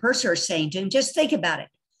 Art and Purser is saying to him, just think about it.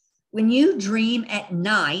 When you dream at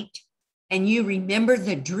night and you remember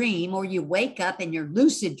the dream, or you wake up and you're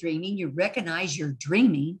lucid dreaming, you recognize you're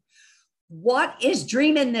dreaming. What is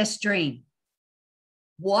dreaming this dream?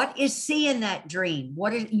 What is seeing that dream?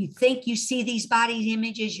 What is, you think you see these body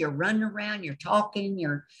images? You're running around, you're talking,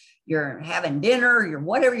 you're having dinner, you're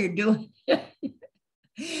whatever you're doing.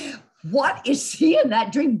 What is seeing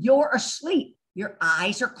that dream? You're asleep. Your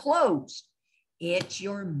eyes are closed. It's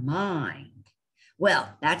your mind.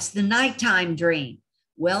 Well, that's the nighttime dream.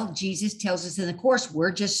 Well, Jesus tells us in the Course,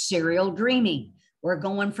 we're just serial dreaming. We're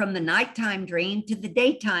going from the nighttime dream to the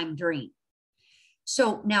daytime dream.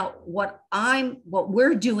 So now what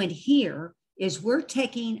we're doing here is we're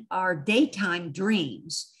taking our daytime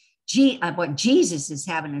dreams, what Jesus is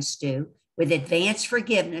having us do with advanced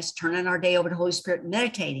forgiveness, turning our day over to Holy Spirit and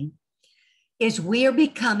meditating, is we are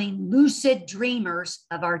becoming lucid dreamers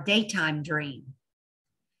of our daytime dream.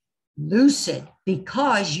 Lucid,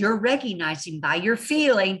 because you're recognizing by your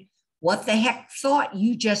feeling what the heck thought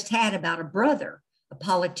you just had about a brother, a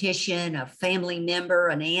politician, a family member,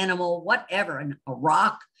 an animal, whatever, a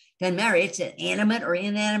rock. Doesn't matter. It's an animate or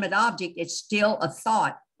inanimate object. It's still a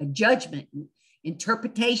thought, a judgment,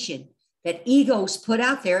 interpretation that egos put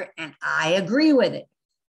out there, and I agree with it.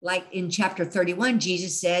 Like in chapter 31,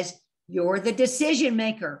 Jesus says, you're the decision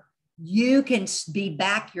maker. You can be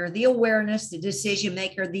back. You're the awareness, the decision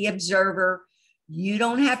maker, the observer. You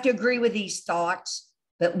don't have to agree with these thoughts,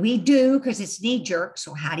 but we do because it's knee jerk.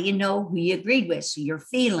 So how do you know who you agreed with? So your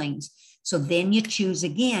feelings. So then you choose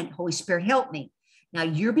again, Holy Spirit, help me. Now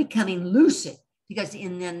you're becoming lucid because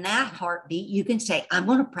in that heartbeat, you can say, I'm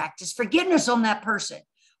going to practice forgiveness on that person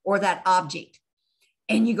or that object.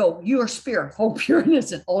 And you go, you are spirit, whole, pure, and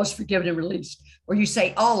innocent, all is forgiven and released. Or you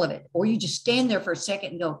say all of it. Or you just stand there for a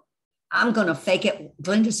second and go, I'm going to fake it.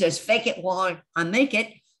 Glenda says, fake it while I make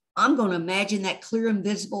it. I'm going to imagine that clear,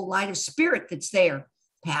 invisible light of spirit that's there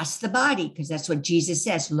past the body, because that's what Jesus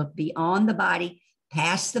says. Look beyond the body,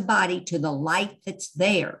 past the body to the light that's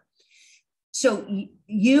there. So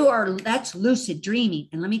that's lucid dreaming.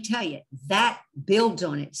 And let me tell you, that builds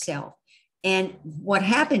on itself. And what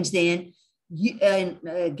happens then,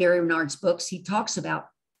 in Gary Renard's books, he talks about,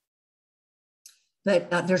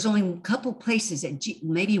 but there's only a couple places,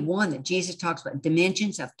 maybe one, that Jesus talks about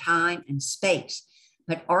dimensions of time and space.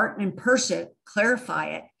 But Art and Persa clarify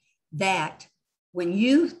it that when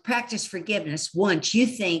you practice forgiveness, once you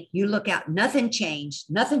think, you look out, nothing changed,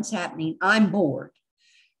 nothing's happening, I'm bored.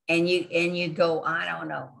 And you go, I don't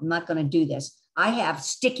know, I'm not going to do this. I have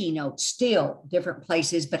sticky notes still, different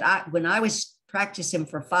places, but when I was practicing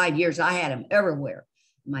for 5 years, I had them everywhere.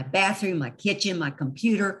 My bathroom, my kitchen, my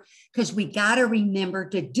computer, because we got to remember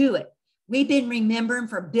to do it. We've been remembering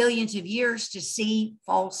for billions of years to see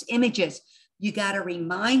false images. You got to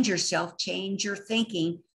remind yourself, change your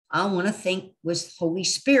thinking. I want to think with Holy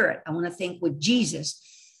Spirit. I want to think with Jesus.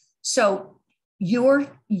 So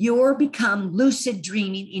you're become lucid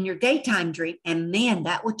dreaming in your daytime dream. And man,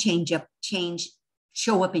 that will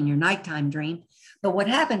show up in your nighttime dream. But what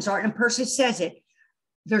happens, Art and Persa says it,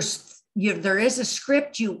 there is a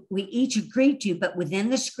script we each agreed to, but within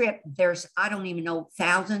the script, there's, I don't even know,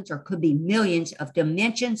 thousands or could be millions of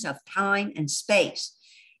dimensions of time and space.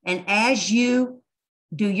 And as you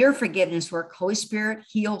do your forgiveness work, Holy Spirit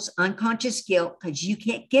heals unconscious guilt because you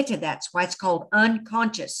can't get to that. That's why it's called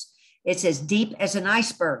unconscious. It's as deep as an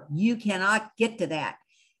iceberg. You cannot get to that.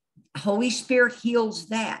 Holy Spirit heals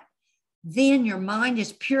that. Then your mind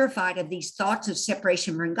is purified of these thoughts of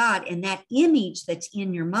separation from God. And that image that's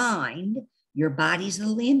in your mind, your body's a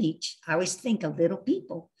little image. I always think of little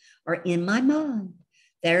people are in my mind.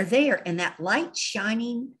 They're there. And that light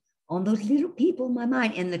shining on those little people in my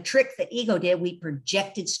mind. And the trick that ego did, we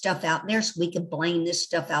projected stuff out there so we could blame this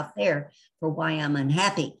stuff out there for why I'm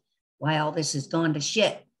unhappy, why all this has gone to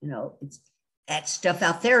shit. It's that stuff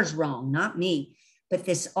out there is wrong, not me. But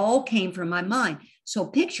this all came from my mind. So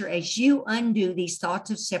picture as you undo these thoughts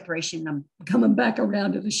of separation, I'm coming back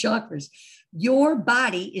around to the chakras, your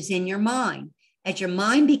body is in your mind. As your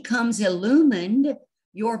mind becomes illumined,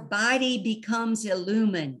 your body becomes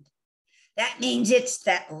illumined. That means it's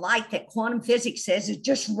that light that quantum physics says is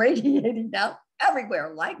just radiating out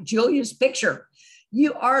everywhere, like Julia's picture.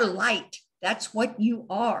 You are light. That's what you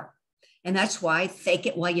are. And that's why fake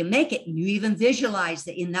it while you make it. You even visualize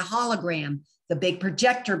that in the hologram, the big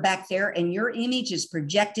projector back there, and your image is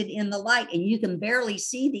projected in the light, and you can barely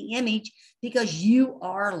see the image because you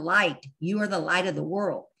are light. You are the light of the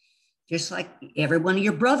world. Just like every one of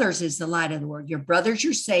your brothers is the light of the world. Your brother's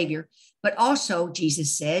your savior, but also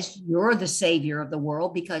Jesus says you're the savior of the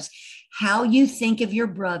world because how you think of your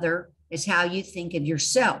brother is how you think of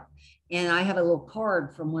yourself. And I have a little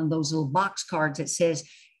card from one of those little box cards that says,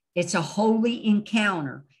 it's a holy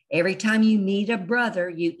encounter. Every time you meet a brother,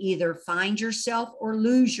 you either find yourself or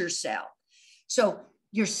lose yourself. So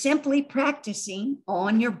you're simply practicing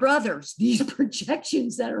on your brothers, these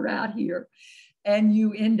projections that are out here. And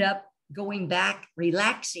you end up going back,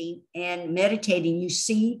 relaxing and meditating.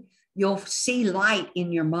 You'll see light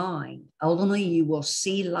in your mind. Ultimately, you will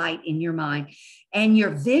see light in your mind. And your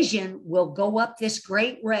vision will go up this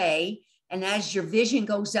great ray. And as your vision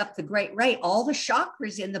goes up the great ray, all the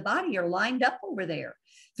chakras in the body are lined up over there.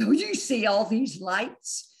 So you see all these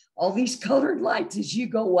lights, all these colored lights as you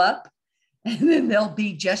go up, and then there'll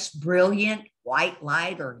be just brilliant white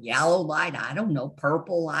light or yellow light. I don't know,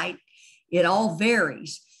 purple light. It all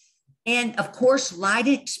varies. And of course, light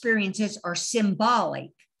experiences are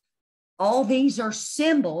symbolic. All these are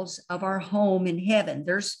symbols of our home in heaven.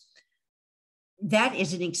 That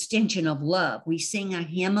is an extension of love. We sing a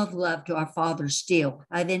hymn of love to our Father still.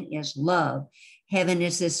 Heaven is love. Heaven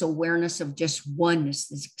is this awareness of just oneness,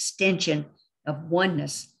 this extension of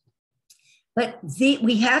oneness. But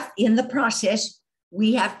we have in the process,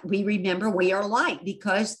 we remember we are light,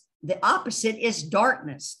 because the opposite is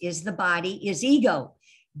darkness, is the body, is ego,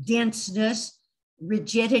 denseness,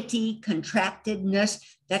 rigidity, contractedness.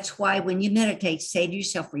 That's why when you meditate, say to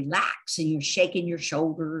yourself, relax, and you're shaking your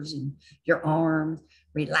shoulders and your arm.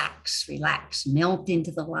 Relax, relax, melt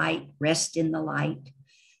into the light, rest in the light.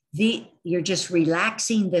 You're just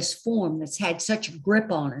relaxing this form that's had such a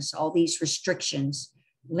grip on us, all these restrictions,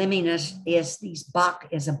 limiting us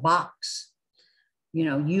as a box. You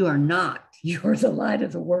know, you are not, you're the light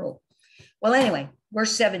of the world. Well, anyway, we're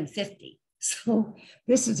 7:50. So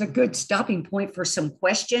this is a good stopping point for some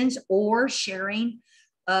questions or sharing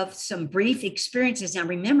of some brief experiences. Now,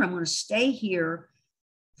 remember, I'm going to stay here.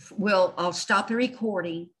 I'll stop the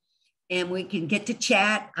recording and we can get to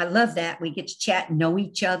chat. I love that. We get to chat and know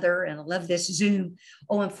each other. And I love this Zoom.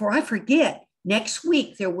 Oh, and before I forget, next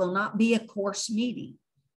week, there will not be a course meeting.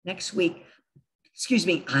 Next week, excuse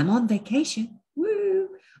me, I'm on vacation. Woo!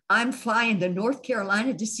 I'm flying to North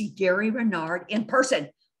Carolina to see Gary Renard in person.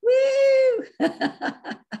 Woo!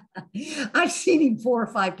 I've seen him 4 or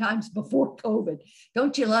 5 times before COVID.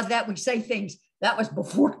 Don't you love that? We say things that was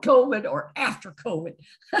before COVID or after COVID.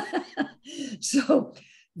 So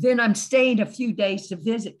then I'm staying a few days to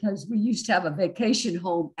visit, because we used to have a vacation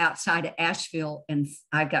home outside of Asheville, and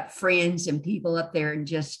I've got friends and people up there and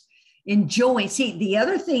just enjoying. See, the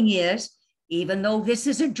other thing is, even though this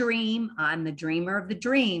is a dream, I'm the dreamer of the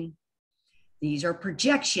dream. These are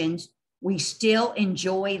projections. We still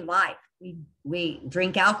enjoy life. We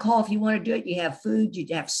drink alcohol if you want to do it. You have food, you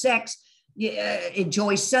have sex, you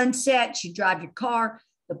enjoy sunsets, you drive your car.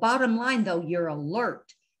 The bottom line, though, you're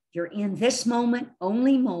alert. You're in this moment,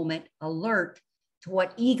 only moment, alert to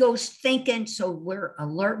what ego's thinking. So we're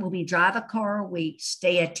alert when we drive a car. We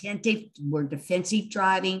stay attentive. We're defensive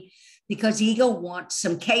driving, because ego wants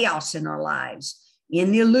some chaos in our lives,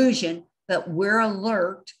 in the illusion, but we're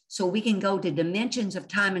alert so we can go to dimensions of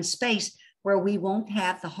time and space where we won't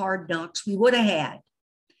have the hard knocks we would have had.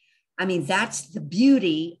 I mean, that's the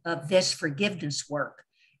beauty of this forgiveness work.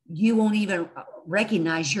 You won't even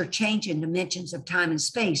recognize you're changing dimensions of time and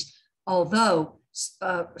space. Although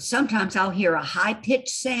sometimes I'll hear a high-pitched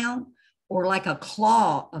sound, or like a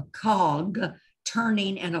cog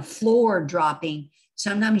turning and a floor dropping.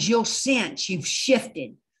 Sometimes you'll sense you've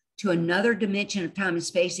shifted to another dimension of time and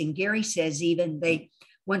space. And Gary says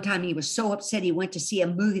one time he was so upset, he went to see a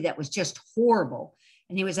movie that was just horrible.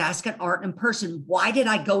 And he was asking Art in person, why did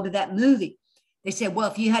I go to that movie? They said, well,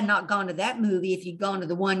 if you had not gone to that movie, if you'd gone to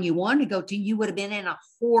the one you wanted to go to, you would have been in a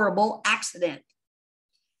horrible accident.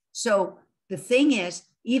 So the thing is,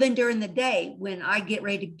 even during the day, when I get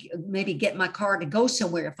ready to maybe get my car to go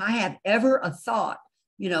somewhere, if I have ever a thought,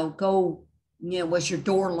 was your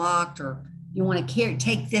door locked, or you want to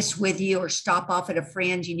take this with you, or stop off at a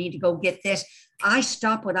friend's, you need to go get this. I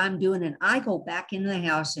stop what I'm doing and I go back into the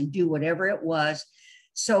house and do whatever it was.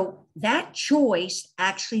 So that choice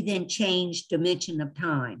actually then changed dimension of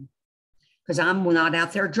time, because I'm not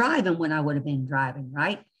out there driving when I would have been driving,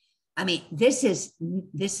 right? I mean, this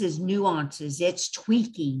is nuances. It's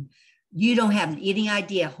tweaking. You don't have any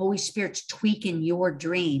idea. Holy Spirit's tweaking your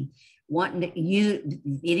dream.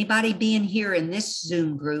 Anybody being here in this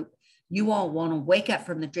Zoom group, you all want to wake up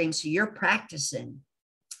from the dream. So you're practicing.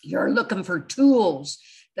 You're looking for tools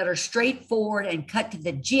that are straightforward and cut to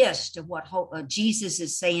the gist of what Jesus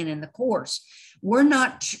is saying in the Course. We're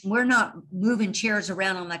not moving chairs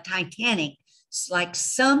around on the Titanic like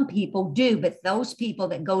some people do, but those people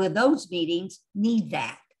that go to those meetings need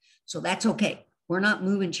that. So that's okay. We're not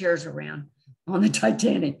moving chairs around on the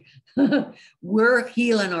Titanic. We're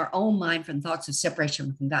healing our own mind from thoughts of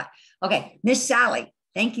separation from God. Okay, Miss Sally,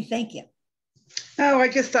 thank you. Oh, I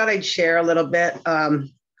just thought I'd share a little bit.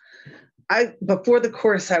 Before the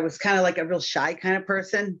Course, I was kind of like a real shy kind of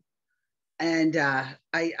person. And I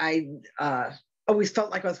always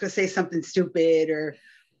felt like I was going to say something stupid or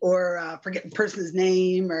forget the person's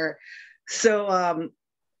name. So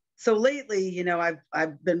lately,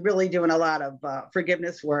 I've been really doing a lot of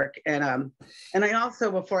forgiveness work. And I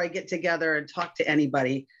also, before I get together and talk to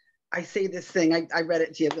anybody, I say this thing, I read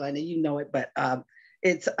it to you, Glenda, you know it, but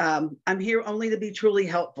it's, I'm here only to be truly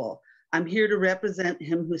helpful. I'm here to represent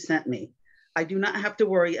him who sent me. I do not have to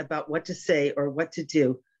worry about what to say or what to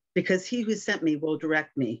do, because he who sent me will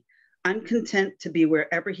direct me. I'm content to be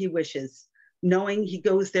wherever he wishes, knowing he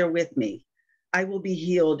goes there with me. I will be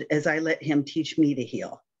healed as I let him teach me to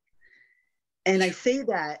heal. And I say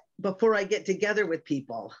that before I get together with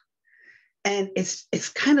people. And it's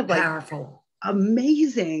kind of like Powerful.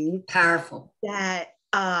 Amazing. Powerful. That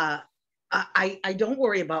I don't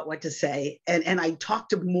worry about what to say. And I talk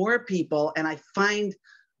to more people, and I find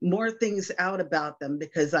more things out about them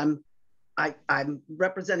because I'm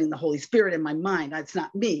representing the Holy Spirit in my mind. That's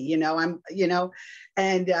not me, and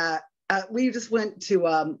we just went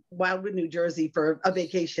to Wildwood, New Jersey for a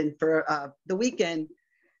vacation for the weekend.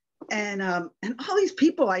 And all these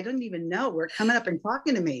people I didn't even know were coming up and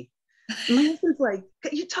talking to me. My husband's like,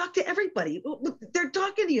 you talk to everybody. Look, they're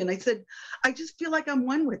talking to you. And I said, I just feel like I'm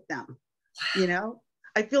one with them.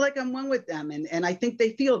 I feel like I'm one with them. And I think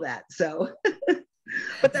they feel that. So,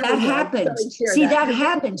 but that happens. See, that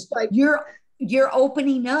happens. Like, you're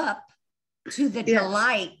opening up to the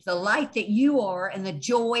delight, the light that you are, and the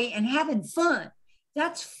joy, and having fun.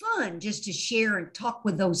 That's fun just to share and talk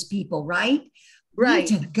with those people, right? Right.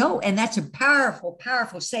 To go. And that's a powerful,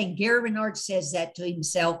 powerful saying. Gary Renard says that to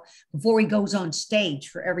himself before he goes on stage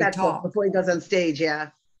for every talk. Before he goes on stage, yeah.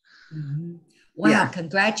 Mm-hmm. Wow,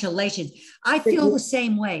 congratulations. I feel the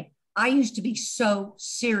same way. I used to be so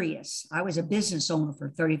serious. I was a business owner for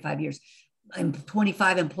 35 years and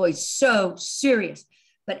 25 employees, so serious.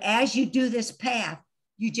 But as you do this path,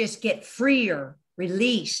 you just get freer,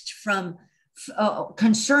 released from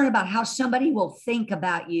concern about how somebody will think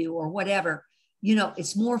about you or whatever.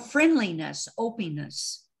 It's more friendliness,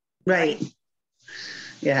 openness. Right.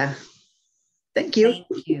 Yeah. Thank you.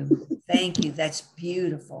 Thank you. That's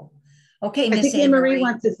beautiful. Okay, Miss Anne-Marie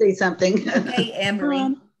wants to say something. Okay,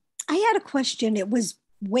 Anne-Marie. I had a question. It was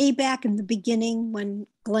way back in the beginning when,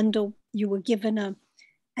 Glenda, you were given an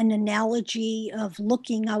analogy of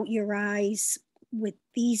looking out your eyes with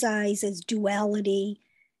these eyes as duality,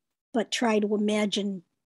 but try to imagine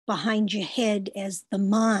behind your head as the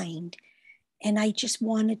mind. And I just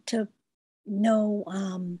wanted to know,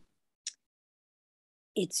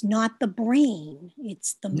 it's not the brain,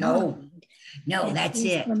 it's the mind. No, and that's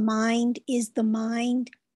it. Is the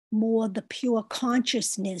mind more the pure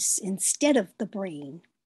consciousness instead of the brain?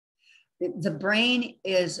 The brain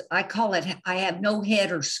is, I call it, I have no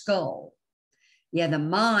head or skull. Yeah, the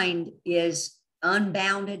mind is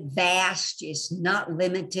unbounded, vast, it's not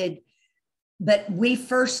limited. But we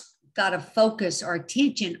first got to focus our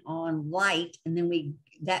attention on light, and then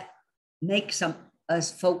that makes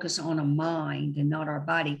us focus on a mind and not our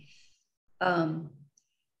body. But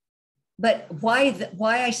why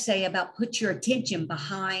I say about put your attention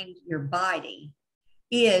behind your body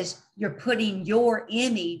is you're putting your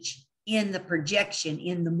image in the projection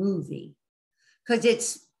in the movie, because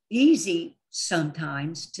it's easy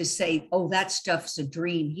sometimes to say, oh, that stuff's a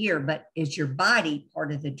dream here, but is your body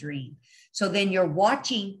part of the dream? So then you're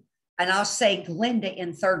watching. And I'll say Glenda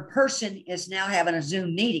in third person is now having a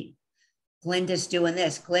Zoom meeting. Glenda's doing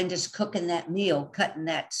this. Glenda's cooking that meal, cutting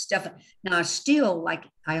that stuff. Now, still, like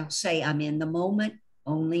I'll say, I'm in the moment,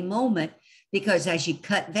 only moment, because as you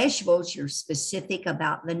cut vegetables, you're specific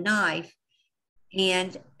about the knife.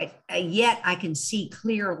 And yet I can see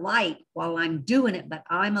clear light while I'm doing it, but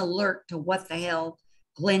I'm alert to what the hell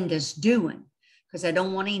Glenda's doing, because I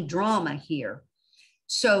don't want any drama here.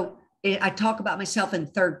 So I talk about myself in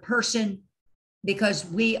third person because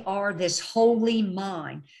we are this holy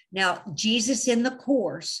mind. Now, Jesus in the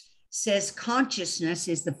Course says consciousness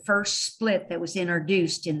is the first split that was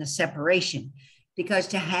introduced in the separation, because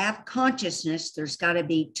to have consciousness, there's got to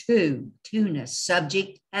be two-ness,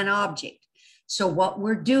 subject and object. So what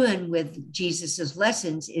we're doing with Jesus's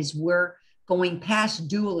lessons is we're going past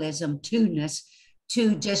dualism, two-ness,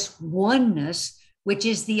 to just oneness, which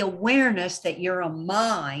is the awareness that you're a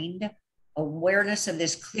mind, awareness of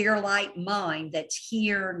this clear light mind that's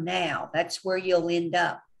here now. That's where you'll end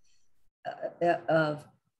up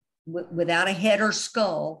without a head or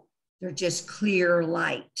skull. They're just clear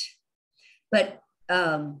light. But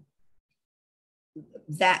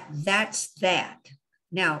that's that.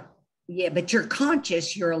 Now, yeah, but you're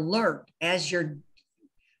conscious, you're alert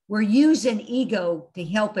we're using ego to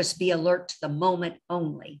help us be alert to the moment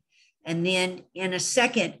only. And then in a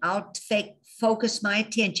second, I'll focus my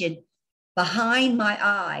attention behind my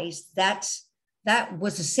eyes. That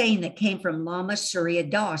was a saying that came from Lama Surya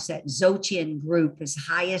Das, that Dzogchen group, his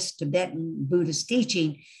highest Tibetan Buddhist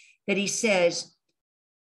teaching, that he says,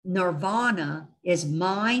 nirvana is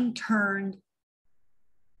mind turned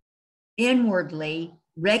inwardly,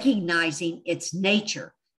 recognizing its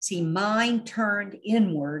nature. See, mind turned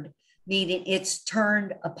inward, meaning it's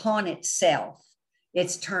turned upon itself.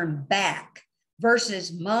 It's turned back,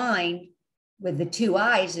 versus mind with the two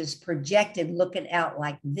eyes is projected looking out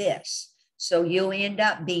like this. So you'll end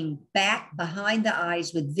up being back behind the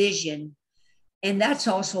eyes with vision. And that's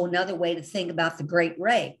also another way to think about the great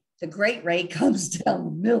ray. The great ray comes down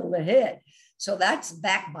the middle of the head. So that's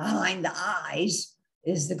back behind the eyes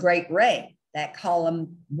is the great ray, that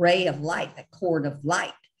column ray of light, that cord of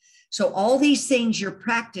light. So all these things you're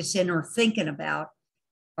practicing or thinking about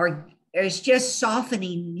is just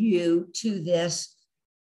softening you to this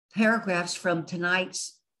paragraphs from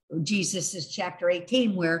tonight's Jesus's chapter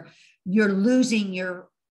 18, where you're losing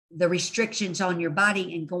the restrictions on your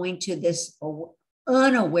body and going to this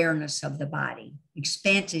unawareness of the body,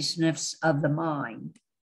 expansiveness of the mind.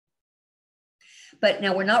 But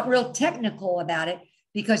now we're not real technical about it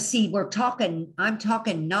because, see, I'm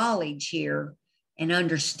talking knowledge here and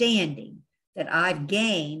understanding that I've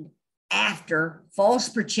gained after false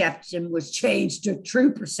perception was changed to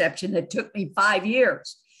true perception that took me 5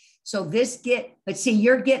 years. So but see,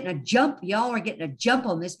 you're getting a jump. Y'all are getting a jump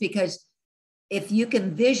on this because if you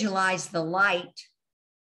can visualize the light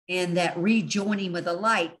and that rejoining with the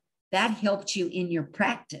light, that helps you in your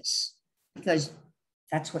practice because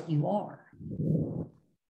that's what you are.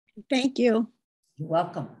 Thank you. You're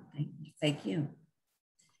welcome. Thank you.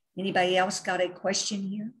 Anybody else got a question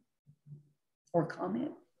here or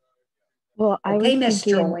comment? Well, I was Miss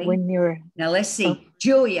thinking Troy. when you're Now let's see.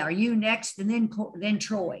 Julia, are you next, and then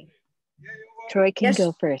Troy? Troy can Yes.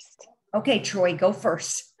 go first. Okay, Troy, go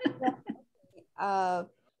first. I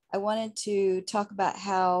wanted to talk about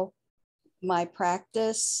how my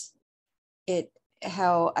practice,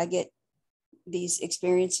 how I get these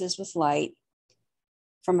experiences with light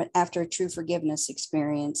after a true forgiveness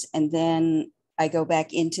experience, and then I go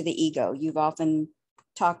back into the ego. You've often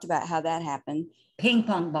talked about how that happened. Ping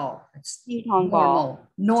pong ball. It's Ping pong ball.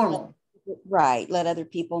 Normal. Right. Let other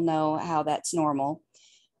people know how that's normal.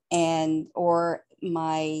 You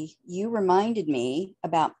reminded me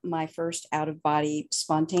about my first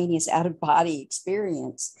spontaneous out of body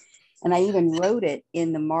experience. And I even wrote it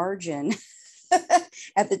in the margin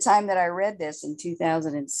at the time that I read this in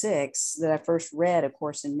 2006, that I first read A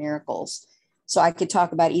Course in Miracles. So I could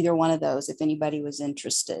talk about either one of those if anybody was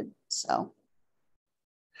interested. So.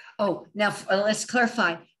 Oh, now let's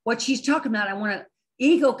clarify what she's talking about.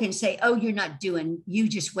 Ego can say, oh, you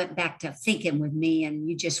just went back to thinking with me and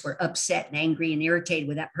you just were upset and angry and irritated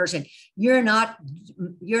with that person. You're not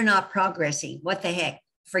progressing. What the heck?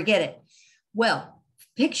 Forget it. Well,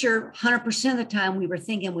 picture 100% of the time we were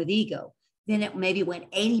thinking with ego. Then it maybe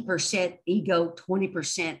went 80% ego,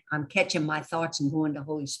 20% I'm catching my thoughts and going to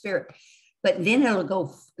Holy Spirit. But then it'll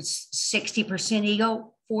go 60%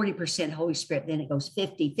 ego, 40% Holy Spirit. Then it goes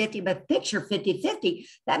 50-50. But picture 50-50.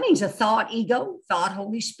 That means a thought ego, thought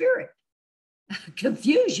Holy Spirit.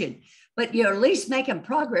 Confusion. But you're at least making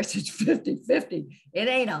progress. It's 50-50. It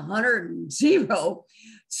ain't 100 and 0.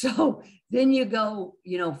 So then you go,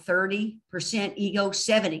 30% ego,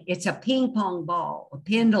 70. It's a ping pong ball, a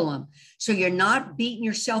pendulum. So you're not beating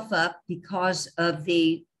yourself up because of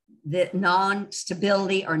the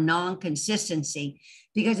non-stability or non-consistency,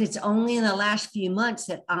 because it's only in the last few months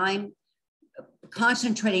that I'm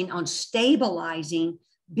concentrating on stabilizing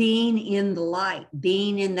being in the light,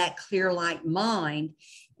 being in that clear light mind.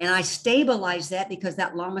 And I stabilize that because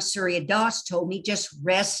that Lama Surya Das told me, just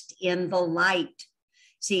rest in the light.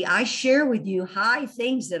 See, I share with you high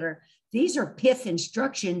things these are pith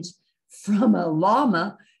instructions from a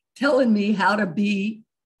Lama telling me how to be.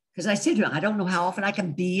 Because I said to him, I don't know how often I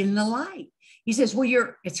can be in the light. He says, well,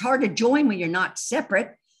 it's hard to join when you're not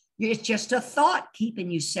separate. It's just a thought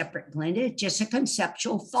keeping you separate, Glenda. It's just a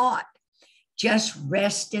conceptual thought. Just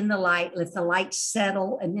rest in the light, let the light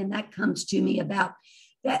settle. And then that comes to me about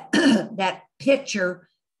that, that picture,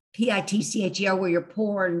 PITCHER, where you're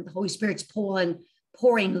pouring, the Holy Spirit's pouring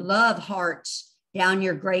love hearts down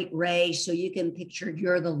your great ray so you can picture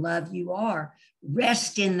you're the love you are.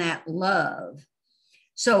 Rest in that love.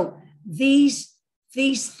 So these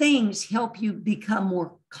things help you become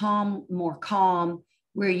more calm,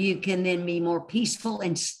 where you can then be more peaceful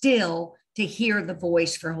and still to hear the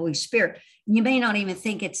voice for Holy Spirit. And you may not even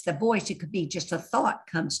think it's the voice. It could be just a thought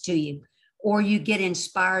comes to you, or you get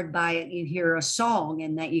inspired by it. You hear a song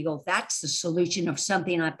and that you go, that's the solution of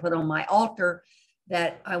something I put on my altar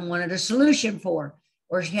that I wanted a solution for.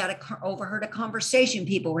 Or she had overheard a conversation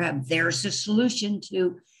people were having. There's a solution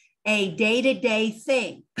to a day-to-day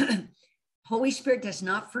thing. Holy Spirit does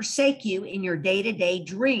not forsake you in your day-to-day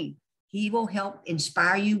dream. He will help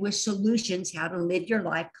inspire you with solutions, how to live your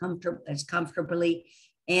life as comfortably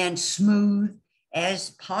and smooth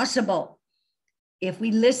as possible if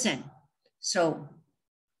we listen. So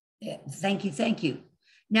thank you.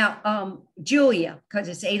 Now, Julia, because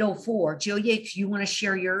it's 8:04. Julia, if you want to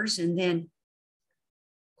share yours and then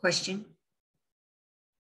question.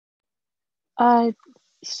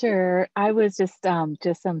 Sure. I was just some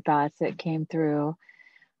thoughts that came through.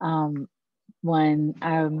 One,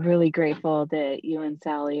 I'm really grateful that you and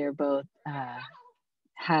Sally are both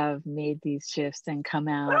have made these shifts and come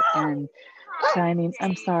out and shining.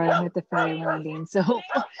 I'm sorry, I'm at the ferry landing. So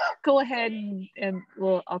go ahead and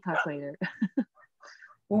I'll talk later.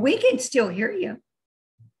 Well, we can still hear you.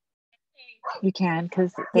 You can,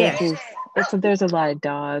 because Yes. there's a lot of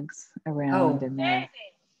dogs around and they're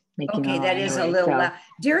making Okay, that is a noise, little loud.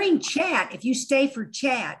 During chat, if you stay for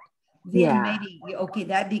chat, then maybe, okay,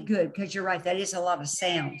 that'd be good, because you're right, that is a lot of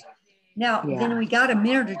sound. Now, then we got a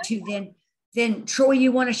minute or two, then Troy,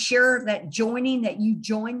 you want to share that joining that you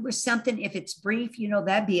joined with something, if it's brief,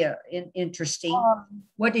 that'd be interesting.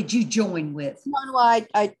 What did you join with? No, I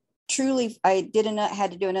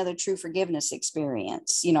had to do another true forgiveness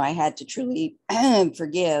experience. I had to truly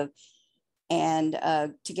forgive and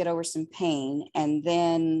to get over some pain. And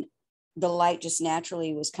then the light just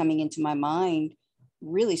naturally was coming into my mind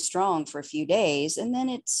really strong for a few days. And then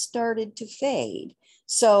it started to fade.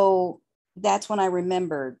 So that's when I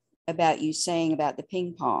remembered about you saying about the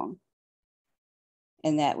ping pong.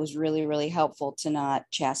 And that was really, really helpful to not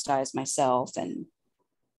chastise myself. And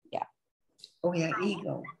Oh yeah,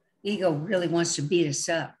 ego really wants to beat us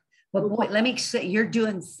up. But boy, let me say, you're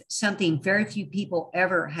doing something very few people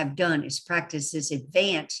ever have done, is practice this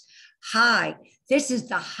advanced high. This is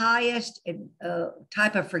the highest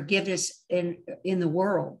type of forgiveness in the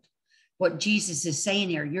world. What Jesus is saying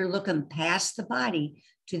here, you're looking past the body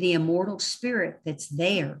to the immortal spirit that's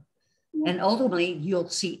there. And ultimately, you'll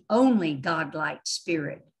see only God-like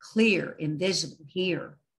spirit, clear, invisible,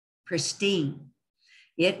 here, pristine.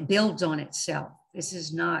 It builds on itself. This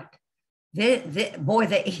is not, he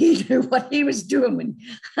knew what he was doing when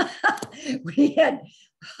we had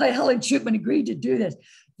Helen Shupman agreed to do this.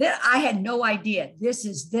 I had no idea.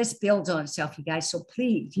 This builds on itself, you guys. So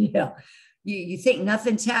please, you think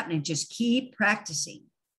nothing's happening, just keep practicing.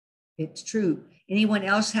 It's true. Anyone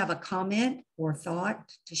else have a comment or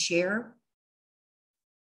thought to share?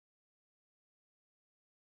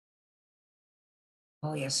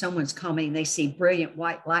 Oh yeah, someone's commenting. They see brilliant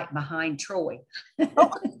white light behind Troy. Wait a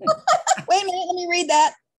minute, let me read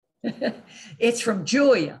that. It's from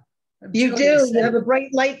Julia. You do. You have a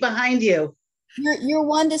bright light behind you. You're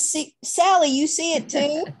one to see. Sally, you see it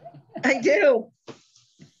too? I do.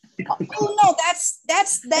 Oh no,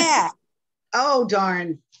 that's that. Oh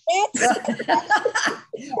darn. Well,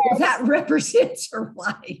 that represents her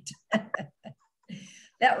light.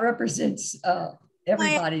 That represents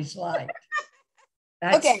everybody's light.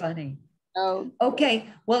 That's funny. Oh. Okay.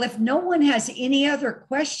 Well, if no one has any other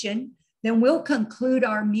question, then we'll conclude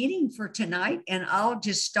our meeting for tonight, and I'll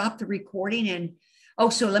just stop the recording. And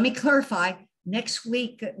so let me clarify. Next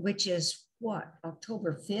week, which is what,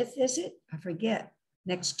 October 5th, is it? I forget.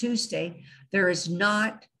 Next Tuesday, there is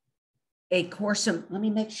not a course of, let me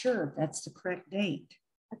make sure that's the correct date.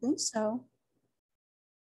 I think so.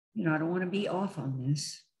 I don't want to be off on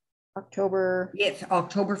this. October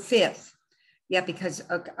 5th. Yeah, because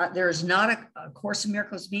there is not a Course in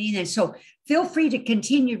Miracles meeting. And so feel free to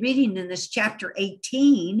continue reading in this chapter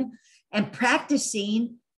 18 and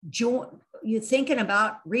practicing, you're thinking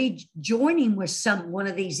about rejoining with one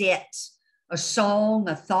of these it's, a song,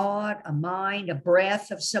 a thought, a mind, a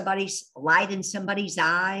breath of somebody's light in somebody's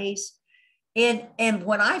eyes. And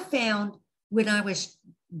what I found when I was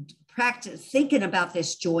thinking about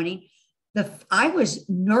this joining, I was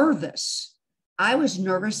nervous.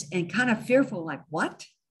 And kind of fearful, like, what?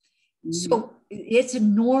 Mm-hmm. So it's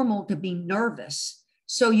normal to be nervous.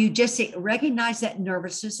 So you just recognize that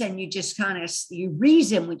nervousness, and you just you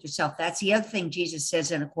reason with yourself. That's the other thing Jesus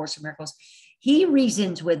says in A Course in Miracles. He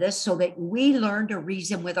reasons with us so that we learn to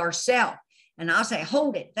reason with ourselves. And I'll say,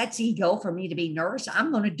 hold it. That's ego for me to be nervous.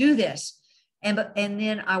 I'm going to do this. And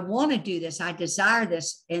then I want to do this. I desire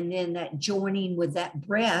this. And then that joining with that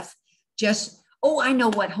breath, I know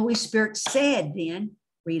what Holy Spirit said then.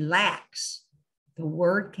 Relax. The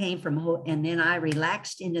word came from, and then I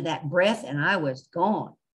relaxed into that breath, and I was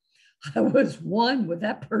gone. I was one with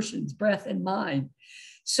that person's breath and mine.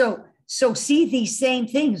 So see these same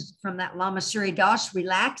things from that Lama Surya Das,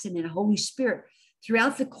 relax, and then Holy Spirit.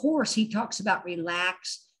 Throughout the Course, he talks about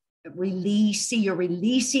relax, release. See, you're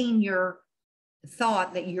releasing your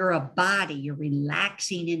thought that you're a body. You're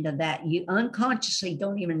relaxing into that. You unconsciously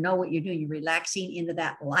don't even know what you're doing. You're relaxing into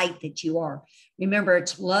that light that you are. Remember,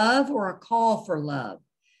 it's love or a call for love,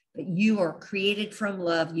 but you are created from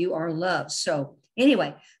love. You are love. So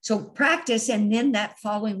anyway, so practice. And then that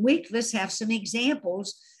following week, let's have some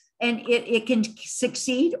examples, and it can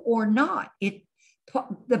succeed or not.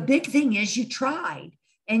 The big thing is you tried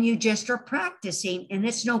and you just are practicing, and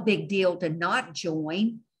it's no big deal to not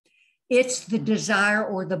join. It's the desire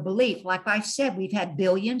or the belief. Like I said, we've had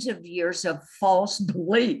billions of years of false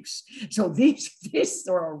beliefs. So this is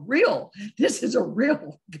a real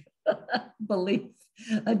belief,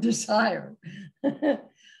 a desire.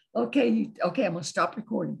 Okay, I'm gonna stop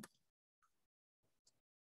recording.